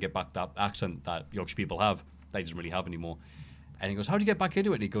like trying to get back that accent that Yorkshire people have that he doesn't really have anymore. And he goes, how do you get back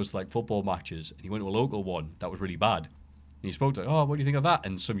into it? And he goes to like football matches and he went to a local one that was really bad. And he spoke to, oh, what do you think of that?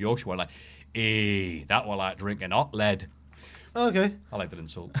 And some Yorkshire were like, that one like drinking hot lead. Okay. I like that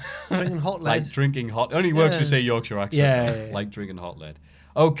insult. Drinking hot lead. Like drinking hot. It only works if you say Yorkshire accent. Yeah. Like drinking hot lead.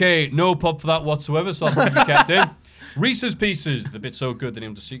 Okay, no pub for that whatsoever, so I'll keep it kept in. Reese's Pieces, the bit so good they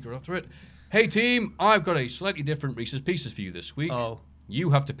named a secret after it. Hey, team, I've got a slightly different Reese's Pieces for you this week. Oh.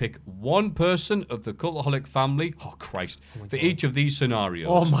 You have to pick one person of the Cultaholic family, for each of these scenarios.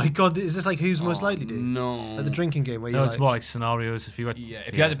 Oh my God! Is this like who's most likely to? No. Like the drinking game where you No, it's more like scenarios. If you got,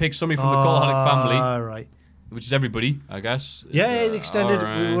 if you had to pick somebody from the Cultaholic family, right. which is everybody, I guess. Yeah, the extended. all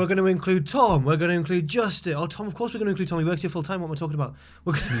right. We're going to include Tom. We're going to include Justin. Oh, Tom, of course we're going to include Tom. He works here full time. What am I talking about?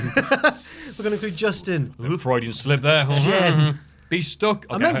 We're going to include Justin. A Freudian slip there. Jen. Be stuck.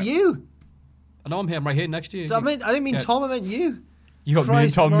 I meant you. No, I'm here. I'm right here next to you. I didn't mean Tom. I meant you. You got me and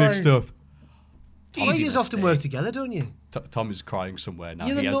Christ Tom alive. mixed up. You guys often work together, don't you? Tom is crying somewhere now.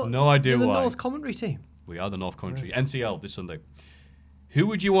 You're He the has Nor- no idea you're why. the North commentary team. We are the North Country. NCL this Sunday. Who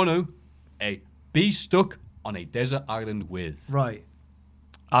would you want to be stuck on a desert island with? Right.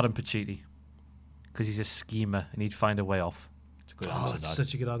 Adam Pacitti, because he's a schemer and he'd find a way off. It's a good Oh, answer. that's That.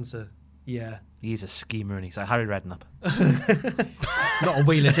 such a good answer. Yeah. He's a schemer and he's like Harry Redknapp. Not a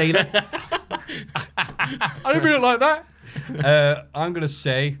wheeler dealer. I didn't mean it like that. I'm going to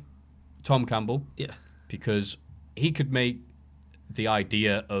say Tom Campbell. Yeah. Because he could make the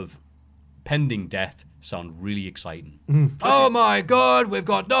idea of pending death sound really exciting. Oh my God, we've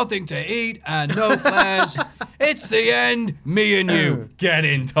got nothing to eat and no flares. It's the end, me and you. Get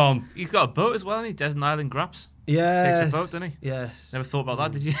in, Tom. He's got a boat as well, and he Desert Island Graps. Yeah. Takes a boat, doesn't he? Yes. Never thought about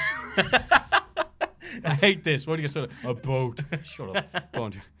that, did you? I hate this. What do you say? A boat. Shut up. Go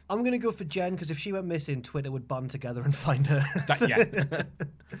on. I'm going to go for Jen because if she went missing, Twitter would band together and find her.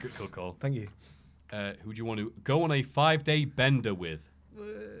 Good call. Thank you. Who do you want to go on a 5-day bender with? All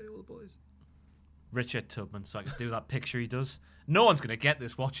the boys. Richard Tubman, so I can do that picture he does. No one's going to get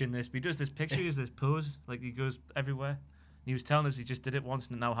this watching this, but he does this picture, he does this pose, like he goes everywhere. And he was telling us he just did it once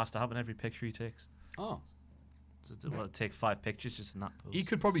and it now has to happen every picture he takes. Oh. So it will take 5 pictures just in that pose. He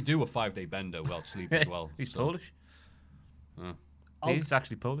could probably do a 5-day bender without sleep as well. He's Polish. Oh. He's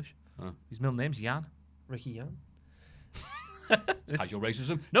actually Polish. His middle name's Jan. Ricky Jan. Casual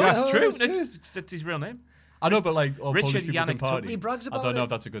racism. No, Just- it's true. it's It's his real name. I know, but like all Richard Polish people can Yannick party. He brags about I don't know it. if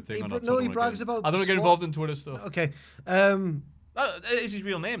that's a good thing He or bra- not. no, so I he don't wanna brags get- about I don't want to get SWAT. involved in Twitter stuff. Okay. It is his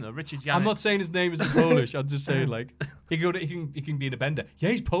real name though, Richard Yannick. I'm not saying his name is in Polish. I'm just saying like he can be in a bender. Yeah,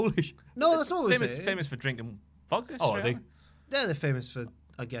 he's Polish. No, that's not what we're famous, saying. famous for drinking vodka. Oh, straight are they? up. Yeah, they're famous for,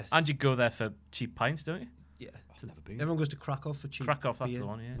 I guess. And you go there for cheap pints, don't you? Yeah. I've never been. Everyone goes to Krakow for cheap Krakow, that's beer the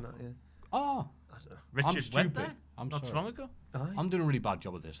one, yeah. and that, yeah. Oh, Richard went stupid. there I'm not so sorry. long ago. Aye. I'm doing a really bad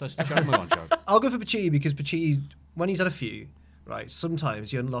job of this. Let's carry on, Joe. I'll go for Pacitti because Pacitti, when he's had a few, right,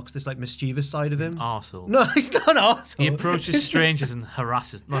 sometimes he unlocks this like mischievous side of him. Arsehole. No, he's not an arsehole. He approaches strangers and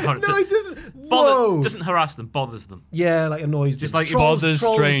harasses. No, No, he doesn't. Whoa. doesn't harass them, bothers them. Yeah, like annoys Just them. like bothers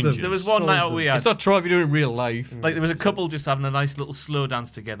trolls strangers. them. There was one Trolls night out them. we had. It's not true if you do it in real life. Like there was a couple just having a nice little slow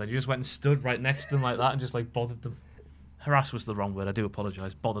dance together. You just went and stood right next to them like that and just like bothered them. Harass was the wrong word. I do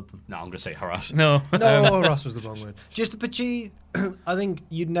apologise. Bothered them. No, I'm going to say harass. No. No, Ross was the wrong word. Just Pacitti, I think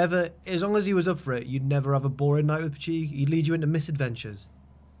you'd never, as long as he was up for it, you'd never have a boring night with Pacitti. He'd lead you into misadventures.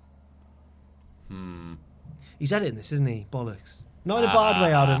 He's editing this, isn't he? Bollocks. Not in a bad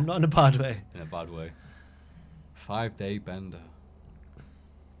way, Adam. Not in a bad way. In a bad way. 5-day bender.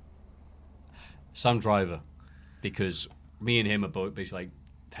 Sam Driver. Because me and him are both basically like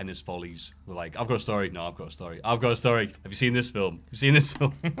tennis follies. We're like, I've got a story. No, I've got a story. I've got a story. Have you seen this film? Have you seen this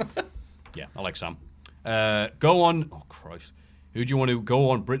film? Yeah, I like Sam. Go on. Oh, Christ. Who do you want to go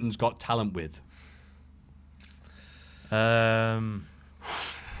on Britain's Got Talent with?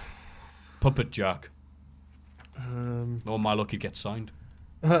 Puppet Jack. Oh, my luck, he gets signed.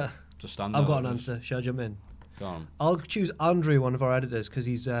 Just stand there I've got an like this. answer. Shall I jump in? Go on. I'll choose Andrew, one of our editors, because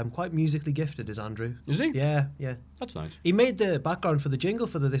he's quite musically gifted, is Andrew. Is he? Yeah, yeah. That's nice. He made the background for the jingle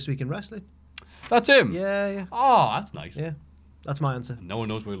for the This Week in Wrestling. That's him? Yeah, yeah. Oh, that's nice. Yeah. That's my answer. No one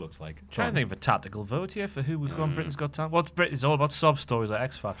knows what he looks like. Trying to think of a tactical vote here for who would go on Britain's Got Talent. What's Brit is all about sob stories like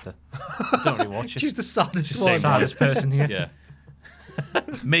X Factor. I don't really watch it. Choose the saddest Just one. the saddest person here. Yeah.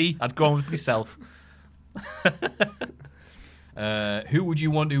 Me, I'd go on with myself. Who would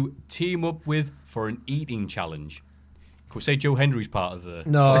you want to team up with for an eating challenge? Could say Joe Hendry's part of the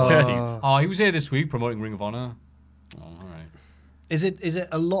No. team. Oh, he was here this week promoting Ring of Honor. Oh, all right. Is it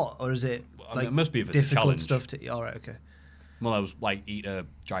a lot or is it I mean, like it must be if it's a difficult challenge. stuff to? All right, okay. Well, I was like eat a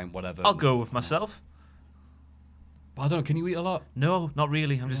giant whatever. I'll go with myself. But I don't know. Can you eat a lot? No, not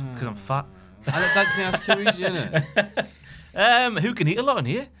really. I'm just because I'm fat. That's too easy, isn't it? Who can eat a lot in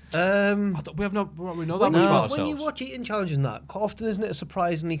here? We have not. We know that much about When you ourselves. watch eating challenges and that, quite often isn't it a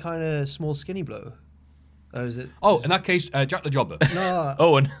surprisingly kind of small, skinny bloke? Or is it? Oh, in that case, Jack the Jobber. No,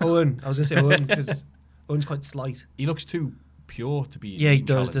 Owen. Owen. I was going to say Owen because Owen's quite slight. He looks too pure to be. Yeah, he eating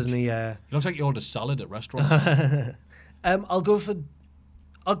does, challenge. doesn't he? Yeah. He looks like he orders salad at restaurants. I'll go for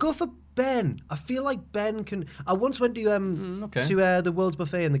Ben. I feel like Ben can. I once went to the World's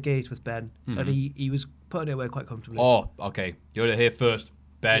Buffet in the Gate with Ben, and he was putting it away quite comfortably. Oh, okay. You heard it here first.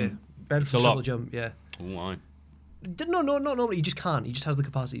 Ben. Yeah. Ben it's from a lot. triple jump. Yeah. Oh, my. No, not normally. He just can't. He just has the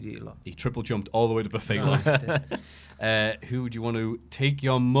capacity to eat a lot. He triple jumped all the way to the buffet line. Who would you want to take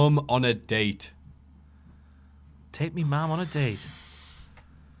your mum on a date? Take me mum on a date.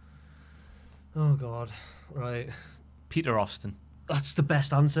 Oh God. Right. Peter Austin. That's the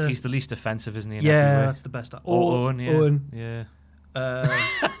best answer. He's the least offensive, isn't he? In yeah, every way? that's the best. Or Owen. Yeah. Owen. Yeah.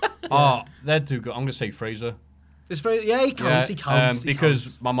 Oh, they're too good. I'm going to say Fraser. It's very. Yeah, he counts. He counts.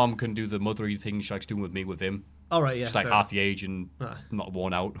 Because my mum can do the mothery thing she likes doing with me with him. All right. Yeah. She's like half the age and not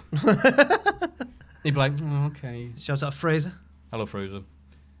worn out. He'd be like, okay. Shouts out Fraser. Hello, Fraser.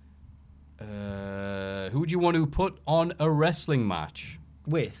 Who would you want to put on a wrestling match?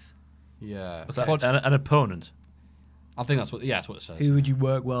 With? Yeah. What's that? An opponent? I think that's what it says. Who would you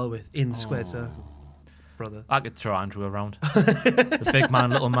work well with in the squared circle? Brother. I could throw Andrew around. The big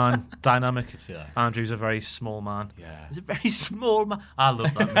man, little man, dynamic. Yeah. Andrew's a very small man. Yeah. He's a very small man. I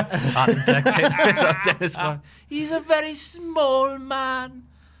love that. He's a very small man.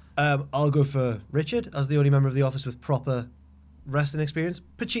 I'll go for Richard as the only member of the office with proper wrestling experience.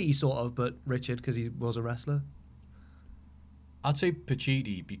 Pacitti sort of, but Richard because he was a wrestler. I'd say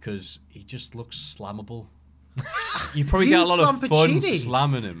Pacitti because he just looks slammable. You probably get a lot of fun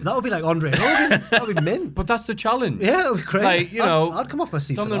slamming him. That would be like Andre Hogan. That would be mint. But that's the challenge. Yeah, that would be great. Like, I'd come off my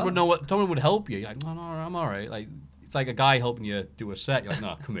seat. Dominic would know what Dominic would help you. You're like, no, I'm all right. Like it's like a guy helping you do a set. You're like,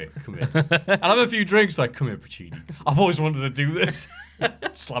 no, come here. I'll have a few drinks. Like, come here, Pacitti. I've always wanted to do this.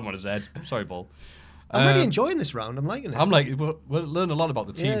 Slam on his head. Sorry, Paul. I'm really enjoying this round. I'm liking it. I'm like, we'll learn a lot about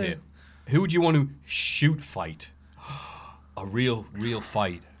the team here. Who would you want to shoot fight? A real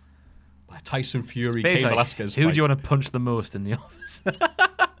fight. Tyson Fury, Cain Velasquez. Who do you want to punch the most in the office?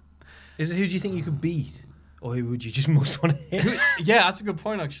 Is it who do you think you could beat, or who would you just most want to hit? Yeah, that's a good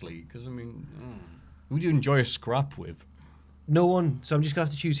point actually. Because I mean, who do you enjoy a scrap with? No one. So I'm just gonna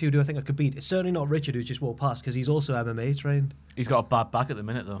have to choose who do I think I could beat. It's certainly not Richard, who just walked past, because he's also MMA trained. He's got a bad back at the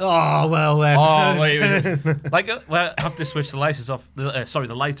minute though. Oh well then. Oh wait. Like, I have to switch the lights off.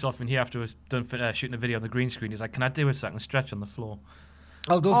 The lights off in here after we're done shooting a video on the green screen. He's like, "Can I do it so I can stretch on the floor?"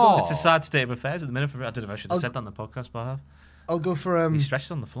 I'll go for. It's a sad state of affairs at the minute. I don't know if I should have said that on the podcast, but I have. I'll go for. He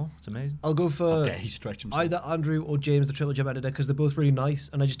stretches on the floor. It's amazing. I'll go for. He stretched himself. Either Andrew or James, the triple jump editor, because they're both really nice,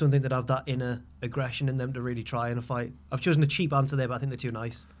 and I just don't think they'd have that inner aggression in them to really try in a fight. I've chosen a cheap answer there, but I think they're too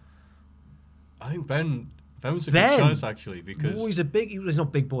nice. I think Ben was a good choice actually because he's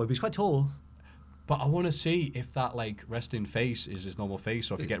not big boy, but he's quite tall. But I want to see if that like resting face is his normal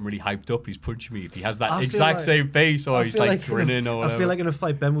face, or if you're getting really hyped up, he's punching me. If he has that exact same face, or he's like grinning, or whatever. I feel like in a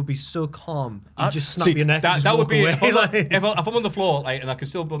fight, Ben would be so calm. He'd just snap your neck. That would be away. if I'm on the floor, like, and I can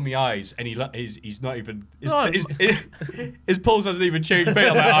still open my eyes, and he's not even his pulse hasn't even changed.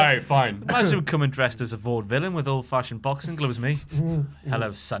 Mate, I'm like, all right, fine. Imagine him coming dressed as a vaudevillain with old-fashioned boxing gloves. Me,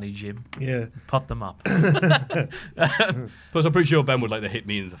 hello, Sonny Jim. Yeah, pot them up. Plus, I'm pretty sure Ben would like to hit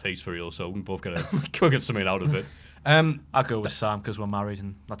me in the face for real, so we can both get something out of it. I go with Sam because we're married,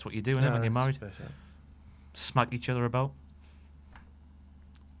 and that's what you do, isn't it, when you're married? Smack each other about.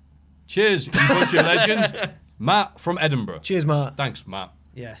 Cheers, you bunch of legends. Matt from Edinburgh. Cheers, Matt. Thanks, Matt.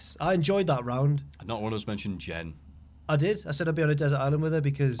 Yes, I enjoyed that round. Not one of us mentioned Jen. I did. I said I'd be on a desert island with her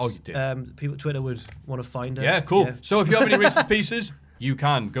because people Twitter would want to find her. Yeah, cool. Yeah. So if you have any racist pieces, you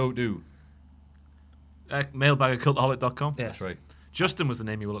can go to mailbag@cultaholic.com. Yeah. That's right. Justin was the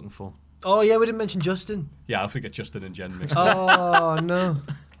name you were looking for. Oh yeah, we didn't mention Justin. Yeah, I have to get Justin and Jen mixed up. Oh no.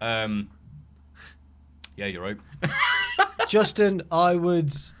 Yeah, you're right. Justin, I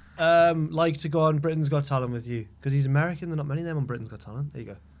would like to go on Britain's Got Talent with you because he's American. There are not many of them on Britain's Got Talent. There you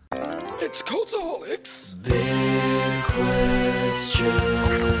go. It's Cultaholics. Big question.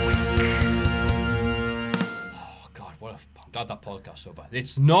 Oh God, what a I'm glad that podcast so bad.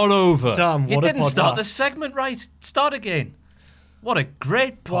 It's not over. Damn, you didn't start the segment right. Start again. What a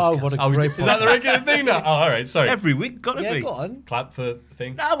great podcast. Wow, what a great podcast. Is that the regular thing now? Oh, all right, sorry. Every week, gotta be. Go on. Clap for the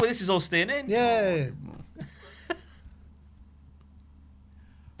thing. No, well, this is all staying in. Yeah.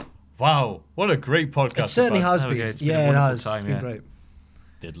 Wow, what a great podcast. It certainly has been. It's been yeah, a it has. time, It's been great.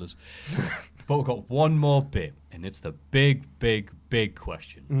 Diddlers. But we've got one more bit, and it's the big, big, big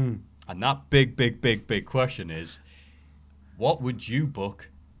question. And that big, big, big, big question is, what would you book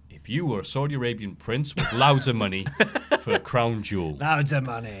if you were a Saudi Arabian prince with loads of money for a crown jewel? Loads of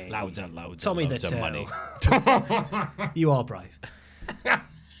money. Loads and loads Tommy and loads the of money. You are brave.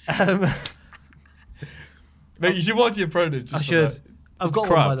 Mate, you should watch The Apprentice. I should. I've got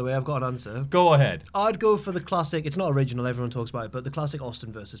crap. one, by the way. I've got an answer. Go ahead. I'd go for the classic. It's not original. Everyone talks about it, but the classic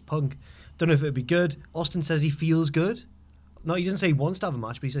Austin versus Punk. Don't know if it would be good. Austin says he feels good. No, he doesn't say he wants to have a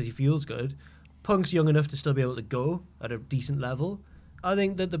match, but he says he feels good. Punk's young enough to still be able to go at a decent level. I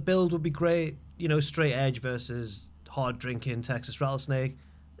think that the build would be great. You know, straight edge versus hard drinking Texas Rattlesnake.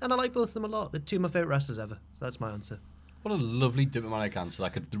 And I like both of them a lot. They're two of my favourite wrestlers ever. So that's my answer. What a lovely diplomatic answer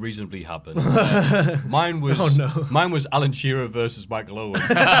that could reasonably happen. Mine was Alan Shearer versus Michael Owen.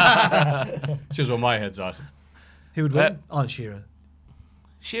 Which is where my head's at. Who would win? Alan Shearer.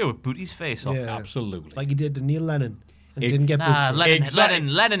 Shearer would boot his face off. Yeah. Absolutely. Like he did to Neil Lennon. And didn't get booked.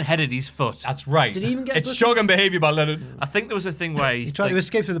 Lennon headed his foot. That's right. Did he even get It's booked? shogun behaviour by Lennon. I think there was a thing where He tried to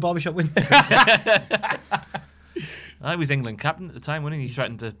escape through the barbershop window. I was England captain at the time, wasn't he? He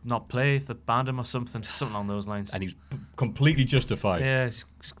threatened to not play if they banned him or something along those lines. And he was completely justified. Yeah.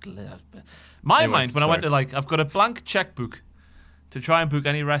 My mind, when I went to I've got a blank checkbook to try and book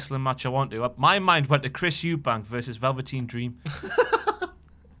any wrestling match I want to. My mind went to Chris Eubank versus Velveteen Dream.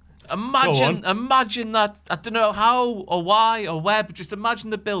 Imagine that. I don't know how or why or where, but just imagine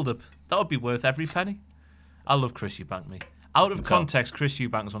the build-up. That would be worth every penny. I love Chris Eubank, me. Out of context, Chris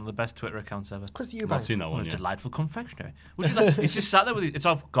Eubank is one of the best Twitter accounts ever. Chris Eubank. I've seen that one, yeah. Delightful confectionery. Would you like? He's just sat there with it's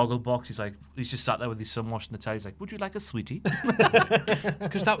off Gogglebox. He's just sat there with his son watching the telly. He's like, "Would you like a sweetie?"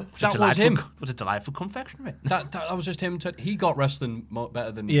 Because that was him. What a delightful confectionery. That was just him. He got wrestling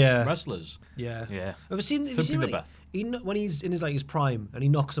better than wrestlers. Yeah. Yeah. Have you seen the when best. when he's in his prime and he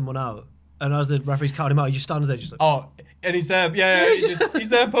knocks someone out, and as the referee's counting him out, he just stands there just like, oh, and he's there, he's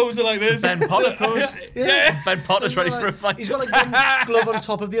there posing like this. Ben Potter pose. Yeah. Ben Potter's ready for a fight. He's got like one glove on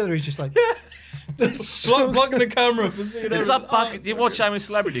top of the other. He's just like, blocking the camera. Is that back? Did you watch I'm a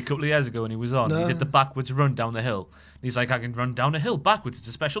Celebrity a couple of years ago when he was on? No. He did the backwards run down the hill. And he's like, I can run down a hill backwards. It's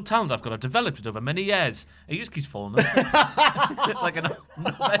a special talent I've got. I've developed it over many years. And he just keeps falling over. Like a very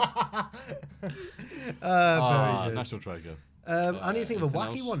good. National treasure. I need to think of a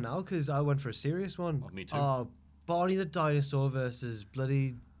anything wacky else? one now because I went for a serious one. Me too. Barney the Dinosaur versus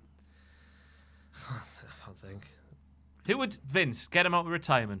bloody... I can't think. Who would Vince get him out of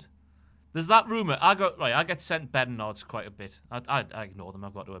retirement? There's that rumor. I get sent betting odds quite a bit. I ignore them.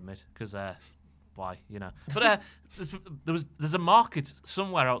 I've got to admit because why, you know? But there's a market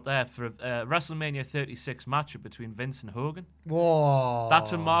somewhere out there for a WrestleMania 36 matchup between Vince and Hogan. Whoa!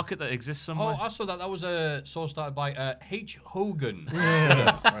 That's a market that exists somewhere. Oh, I saw that. That was a source started by H. Hogan.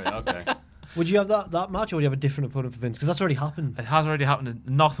 Yeah. Right. Okay. Would you have that match, or would you have a different opponent for Vince? Because that's already happened. It has already happened. And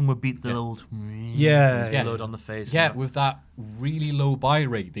nothing would beat the old load on the face. Yeah, with that really low buy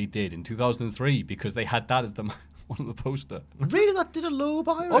rate they did in 2003 because they had that as the one on the poster. Really, that did a low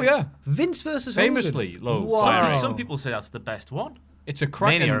buy rate? Oh yeah, Vince versus famously Hogan. low. Wow. Buy rate. Some people say that's the best one. It's a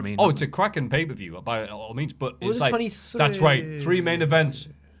cracking. Mania, I mean. Oh, it's a cracking pay-per-view by all means, but Was it's it like 23? that's right, 3 main events.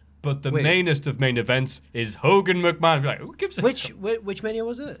 But the Wait. mainest of main events is Hogan McMahon. Like, who gives a Which Mania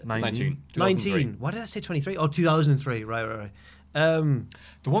was it? 19. 19. Why did I say 23? Oh, 2003. Right. The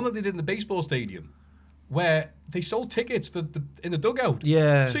one that they did in the baseball stadium, where they sold tickets in the dugout.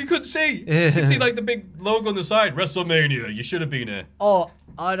 Yeah. So you couldn't see. You could see like the big logo on the side, WrestleMania. You should have been there. Oh,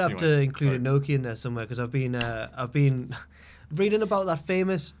 I'd have to Anyway, include Inoki in there somewhere because I've been reading about that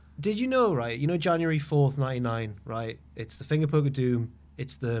famous. Did you know? Right, you know January 4th, 99. Right, it's the Finger Poke of Doom.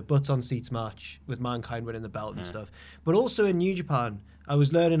 It's the butts on seats match with Mankind winning the belt and stuff. But also in New Japan, I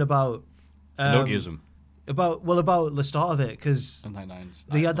was learning about Inokiism. About the start of it because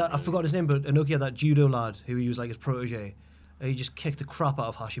they had that. I forgot his name, but Inoki had that judo lad who he was like his protege. And he just kicked the crap out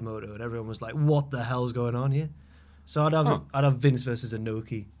of Hashimoto, and everyone was like, "What the hell's going on here?" So I'd have Vince versus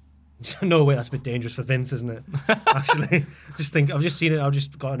Inoki. No way, that's a bit dangerous for Vince, isn't it? Actually, I've just seen it. I've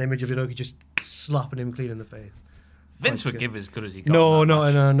just got an image of Inoki just slapping him clean in the face. Vince would give as good as he got. No,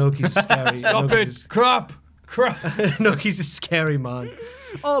 Inoki's scary. Stop it! Crap! Inoki's a scary man.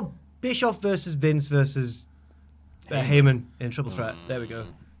 Oh, Bischoff versus Vince versus Heyman in Triple Threat. There we go.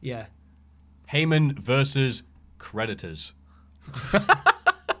 Yeah. Heyman versus Creditors.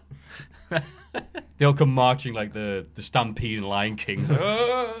 They'll come marching like the Stampede and Lion Kings.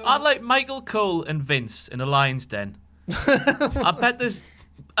 I'd like Michael Cole and Vince in a lion's den. I bet there's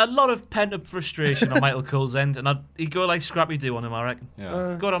a lot of pent-up frustration on Michael Cole's end, and he'd go like Scrappy Doo on him, I reckon.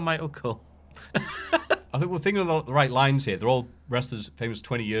 Yeah. Go on Michael Cole. I think we're thinking of the right lines here. They're all wrestlers famous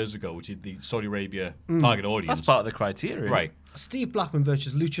 20 years ago, which is the Saudi Arabia target audience. That's part of the criteria. Right. Steve Blackman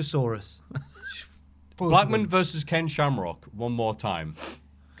versus Luchasaurus. Blackman versus Ken Shamrock one more time.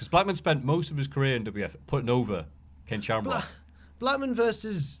 Because Blackman spent most of his career in WF putting over Ken Shamrock. Blackman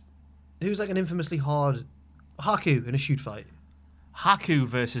versus who's like an infamously hard Haku in a shoot fight. Haku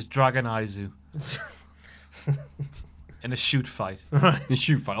versus Dragon Aizu. In a shoot fight. A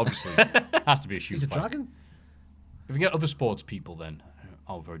shoot fight, obviously. Has to be a shoot He's a fight. dragon? If we get other sports people, then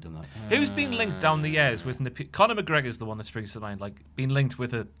I've already done that. Who's been linked down the years with Conor McGregor's the one that springs to mind, like being linked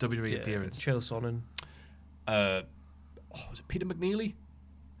with a WWE appearance. Chael Sonnen. Was it Peter McNeely?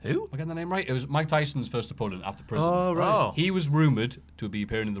 Who? Am I getting the name right? It was Mike Tyson's first opponent after prison. Oh, right. Oh. He was rumoured to be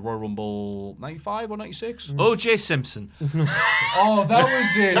appearing in the Royal Rumble 95 or 96. O.J. Simpson. Oh, that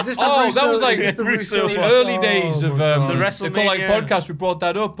was it. Is this the that Russo- was like is this the Russo the one? early Oh, days of my God. The the WrestleMania. Cult Like podcast. We brought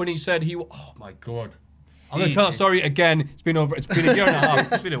that up when he said he. Oh my God! I'm going to tell that story again. It's been a year and a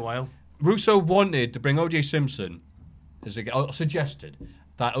half. It's been a while. Russo wanted to bring O.J. Simpson suggested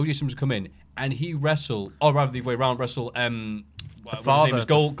that O.J. Simpson come in and he wrestle, or rather the way around, wrestle. What his name is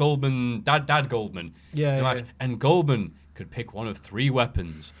Goldman, Dad Goldman. Yeah, in the yeah. match. And Goldman could pick one of 3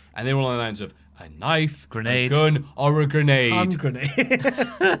 weapons, and they were on the lines of a knife, Grenade. a gun, or a grenade. Hand grenade.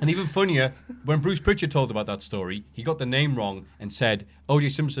 And even funnier, when Bruce Pritchard told about that story, he got the name wrong and said O.J.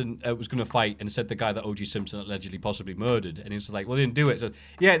 Simpson was going to fight, and said the guy that O.J. Simpson allegedly possibly murdered. And he was like, well, they didn't do it. So,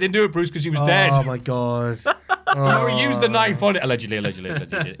 yeah, they didn't do it, Bruce, because he was dead. Oh, my God. No, he used the knife on it. Allegedly. He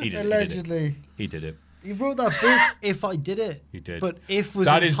did it. Allegedly. He did it. He wrote that book, If I Did It. He did. But if was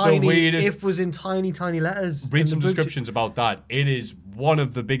That in is the tiny, weirdest- if was in tiny, tiny letters. Read in some the book. descriptions about that. It is one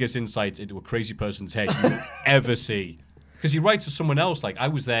of the biggest insights into a crazy person's head you will ever see. Because he writes to someone else, like, I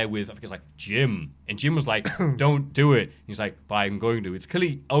was there with, I think it's like Jim. And Jim was like, don't do it. He's like, but I'm going to. It's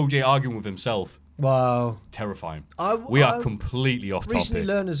clearly OJ arguing with himself. Wow. Terrifying. We are completely off recently topic.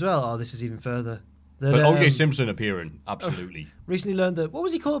 learned as well, this is even further. That, But OJ Simpson appearing, absolutely. Recently learned that, what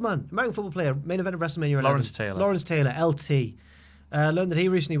was he called, man? American football player, main event of WrestleMania 11. Lawrence Taylor. LT. Learned that he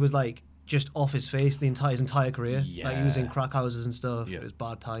recently was like just off his face his entire career. Yeah. Like he was in crack houses and stuff. Yeah. It was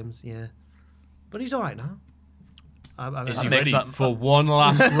bad times, yeah. But he's all right now. Is he makes ready that- for one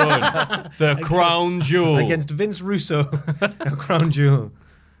last run? The crown jewel. Against Vince Russo. A crown jewel.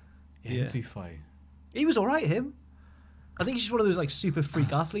 Yeah. Fight. He was all right, him. I think he's just one of those like super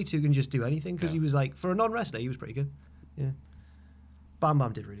freak athletes who can just do anything because he was like, for a non-wrestler, he was pretty good. Yeah. Bam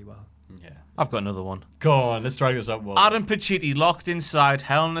Bam did really well. Yeah. I've got another one. Go on, let's try this up. Will. Adam Pacitti locked inside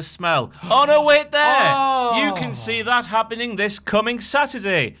Hell in a Smell. Oh no, wait there! Oh. You can see that happening this coming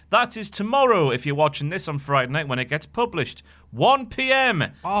Saturday. That is tomorrow if you're watching this on Friday night when it gets published. 1 p.m.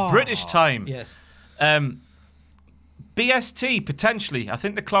 British time. Yes. BST, potentially. I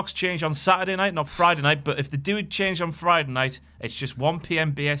think the clocks change on Saturday night, not Friday night, but if they do change on Friday night, it's just 1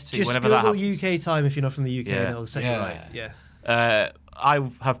 p.m. BST, Just whenever that Google happens. UK time if you're not from the UK Yeah. and it'll set you right. Yeah. I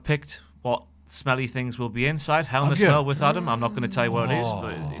have picked what smelly things will be inside Hell in a Have you? Smell with Adam. I'm not going to tell you what it is,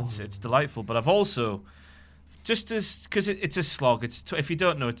 but it's delightful. But I've also, just as, because it's a slog, if you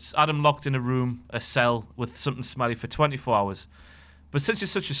don't know, it's Adam locked in a room, a cell, with something smelly for 24 hours. But since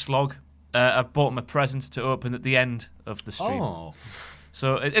it's such a slog, I've bought him a present to open at the end of the stream. Oh.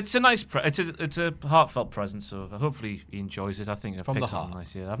 So it's a nice, it's a heartfelt present. So hopefully he enjoys it. I think I've From picked the something heart.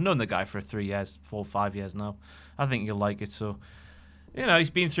 nice. Yeah, I've known the guy for 4 or 5 years now. I think you'll like it. So, you know, he's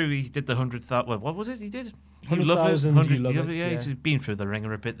been through. He did the 100,000. Well, what was it? He did 100,000 You Love It, Yeah, yeah. he's been through the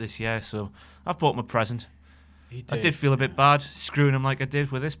ringer a bit this year. So I've bought him a present. He I did feel a bit bad screwing him like I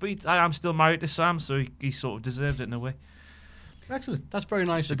did with this, but I am still married to Sam, so he sort of deserved it in a way. Excellent. That's very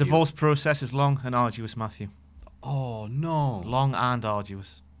nice. The of you. divorce process is long and arduous, Matthew. Oh no. Long and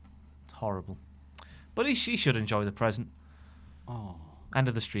arduous. It's horrible. But he should enjoy the present. Oh. End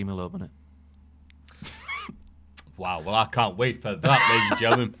of the stream, he'll open it. Wow. Well, I can't wait for that, ladies and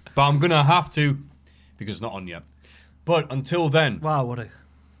gentlemen. But I'm gonna have to because it's not on yet. But until then, Wow, what a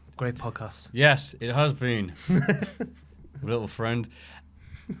great podcast. yes, it has been. Little friend.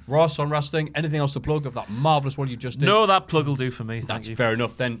 Ross on wrestling. Anything else to plug of that marvelous one you just did? No, that plug will do for me. Thank That's you. fair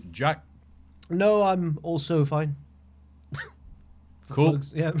enough. Then Jack. No, I'm also fine. Cool.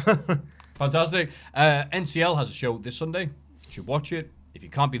 Plugs, yeah. Fantastic. NCL has a show this Sunday. You should watch it. If you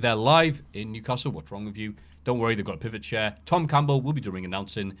can't be there live in Newcastle, what's wrong with you? Don't worry, they've got a pivot chair. Tom Campbell will be doing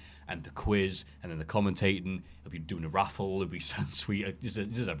announcing and the quiz and then the commentating. He'll be doing a raffle. He'll be sound sweet. He does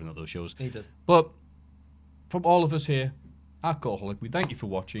everything at those shows. He does. But from all of us here at Cultaholic, we thank you for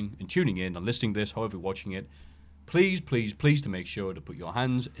watching and tuning in and listening to this, however you're watching it. Please, please, please to make sure to put your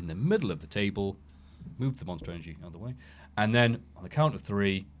hands in the middle of the table. Move the Monster Energy out of the way. And then on the count of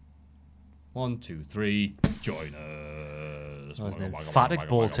 3, 1, 2, 3, join us. That was an emphatic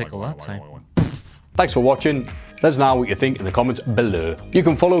ball tickle that time. Thanks for watching. Let us know what you think in the comments below. You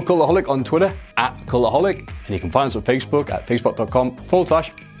can follow Cultaholic on Twitter @Cultaholic, and you can find us on Facebook at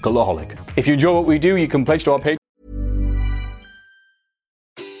facebook.com/Cultaholic. If you enjoy what we do, you can pledge to our page.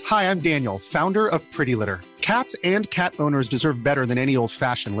 Hi, I'm Daniel, founder of Pretty Litter. Cats and cat owners deserve better than any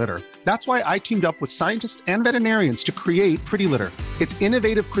old-fashioned litter. That's why I teamed up with scientists and veterinarians to create Pretty Litter. Its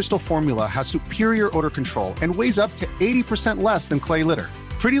innovative crystal formula has superior odor control and weighs up to 80% less than clay litter.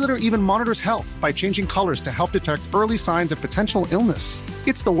 Pretty Litter even monitors health by changing colors to help detect early signs of potential illness.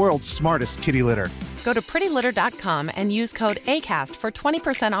 It's the world's smartest kitty litter. Go to prettylitter.com and use code ACAST for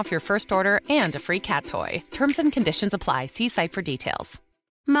 20% off your first order and a free cat toy. Terms and conditions apply. See site for details.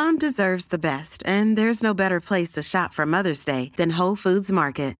 Mom deserves the best, and there's no better place to shop for Mother's Day than Whole Foods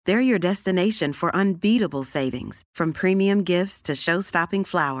Market. They're your destination for unbeatable savings, from premium gifts to show-stopping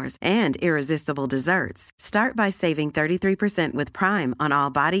flowers and irresistible desserts. Start by saving 33% with Prime on all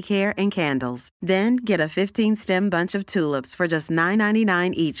body care and candles. Then get a 15-stem bunch of tulips for just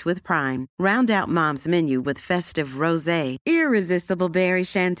 $9.99 each with Prime. Round out Mom's menu with festive rosé, irresistible berry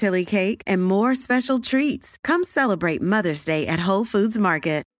chantilly cake, and more special treats. Come celebrate Mother's Day at Whole Foods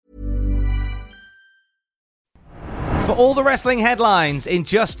Market. For all the wrestling headlines in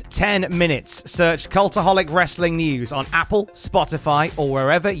just 10 minutes, search Cultaholic Wrestling News on Apple, Spotify, or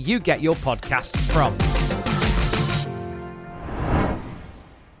wherever you get your podcasts from.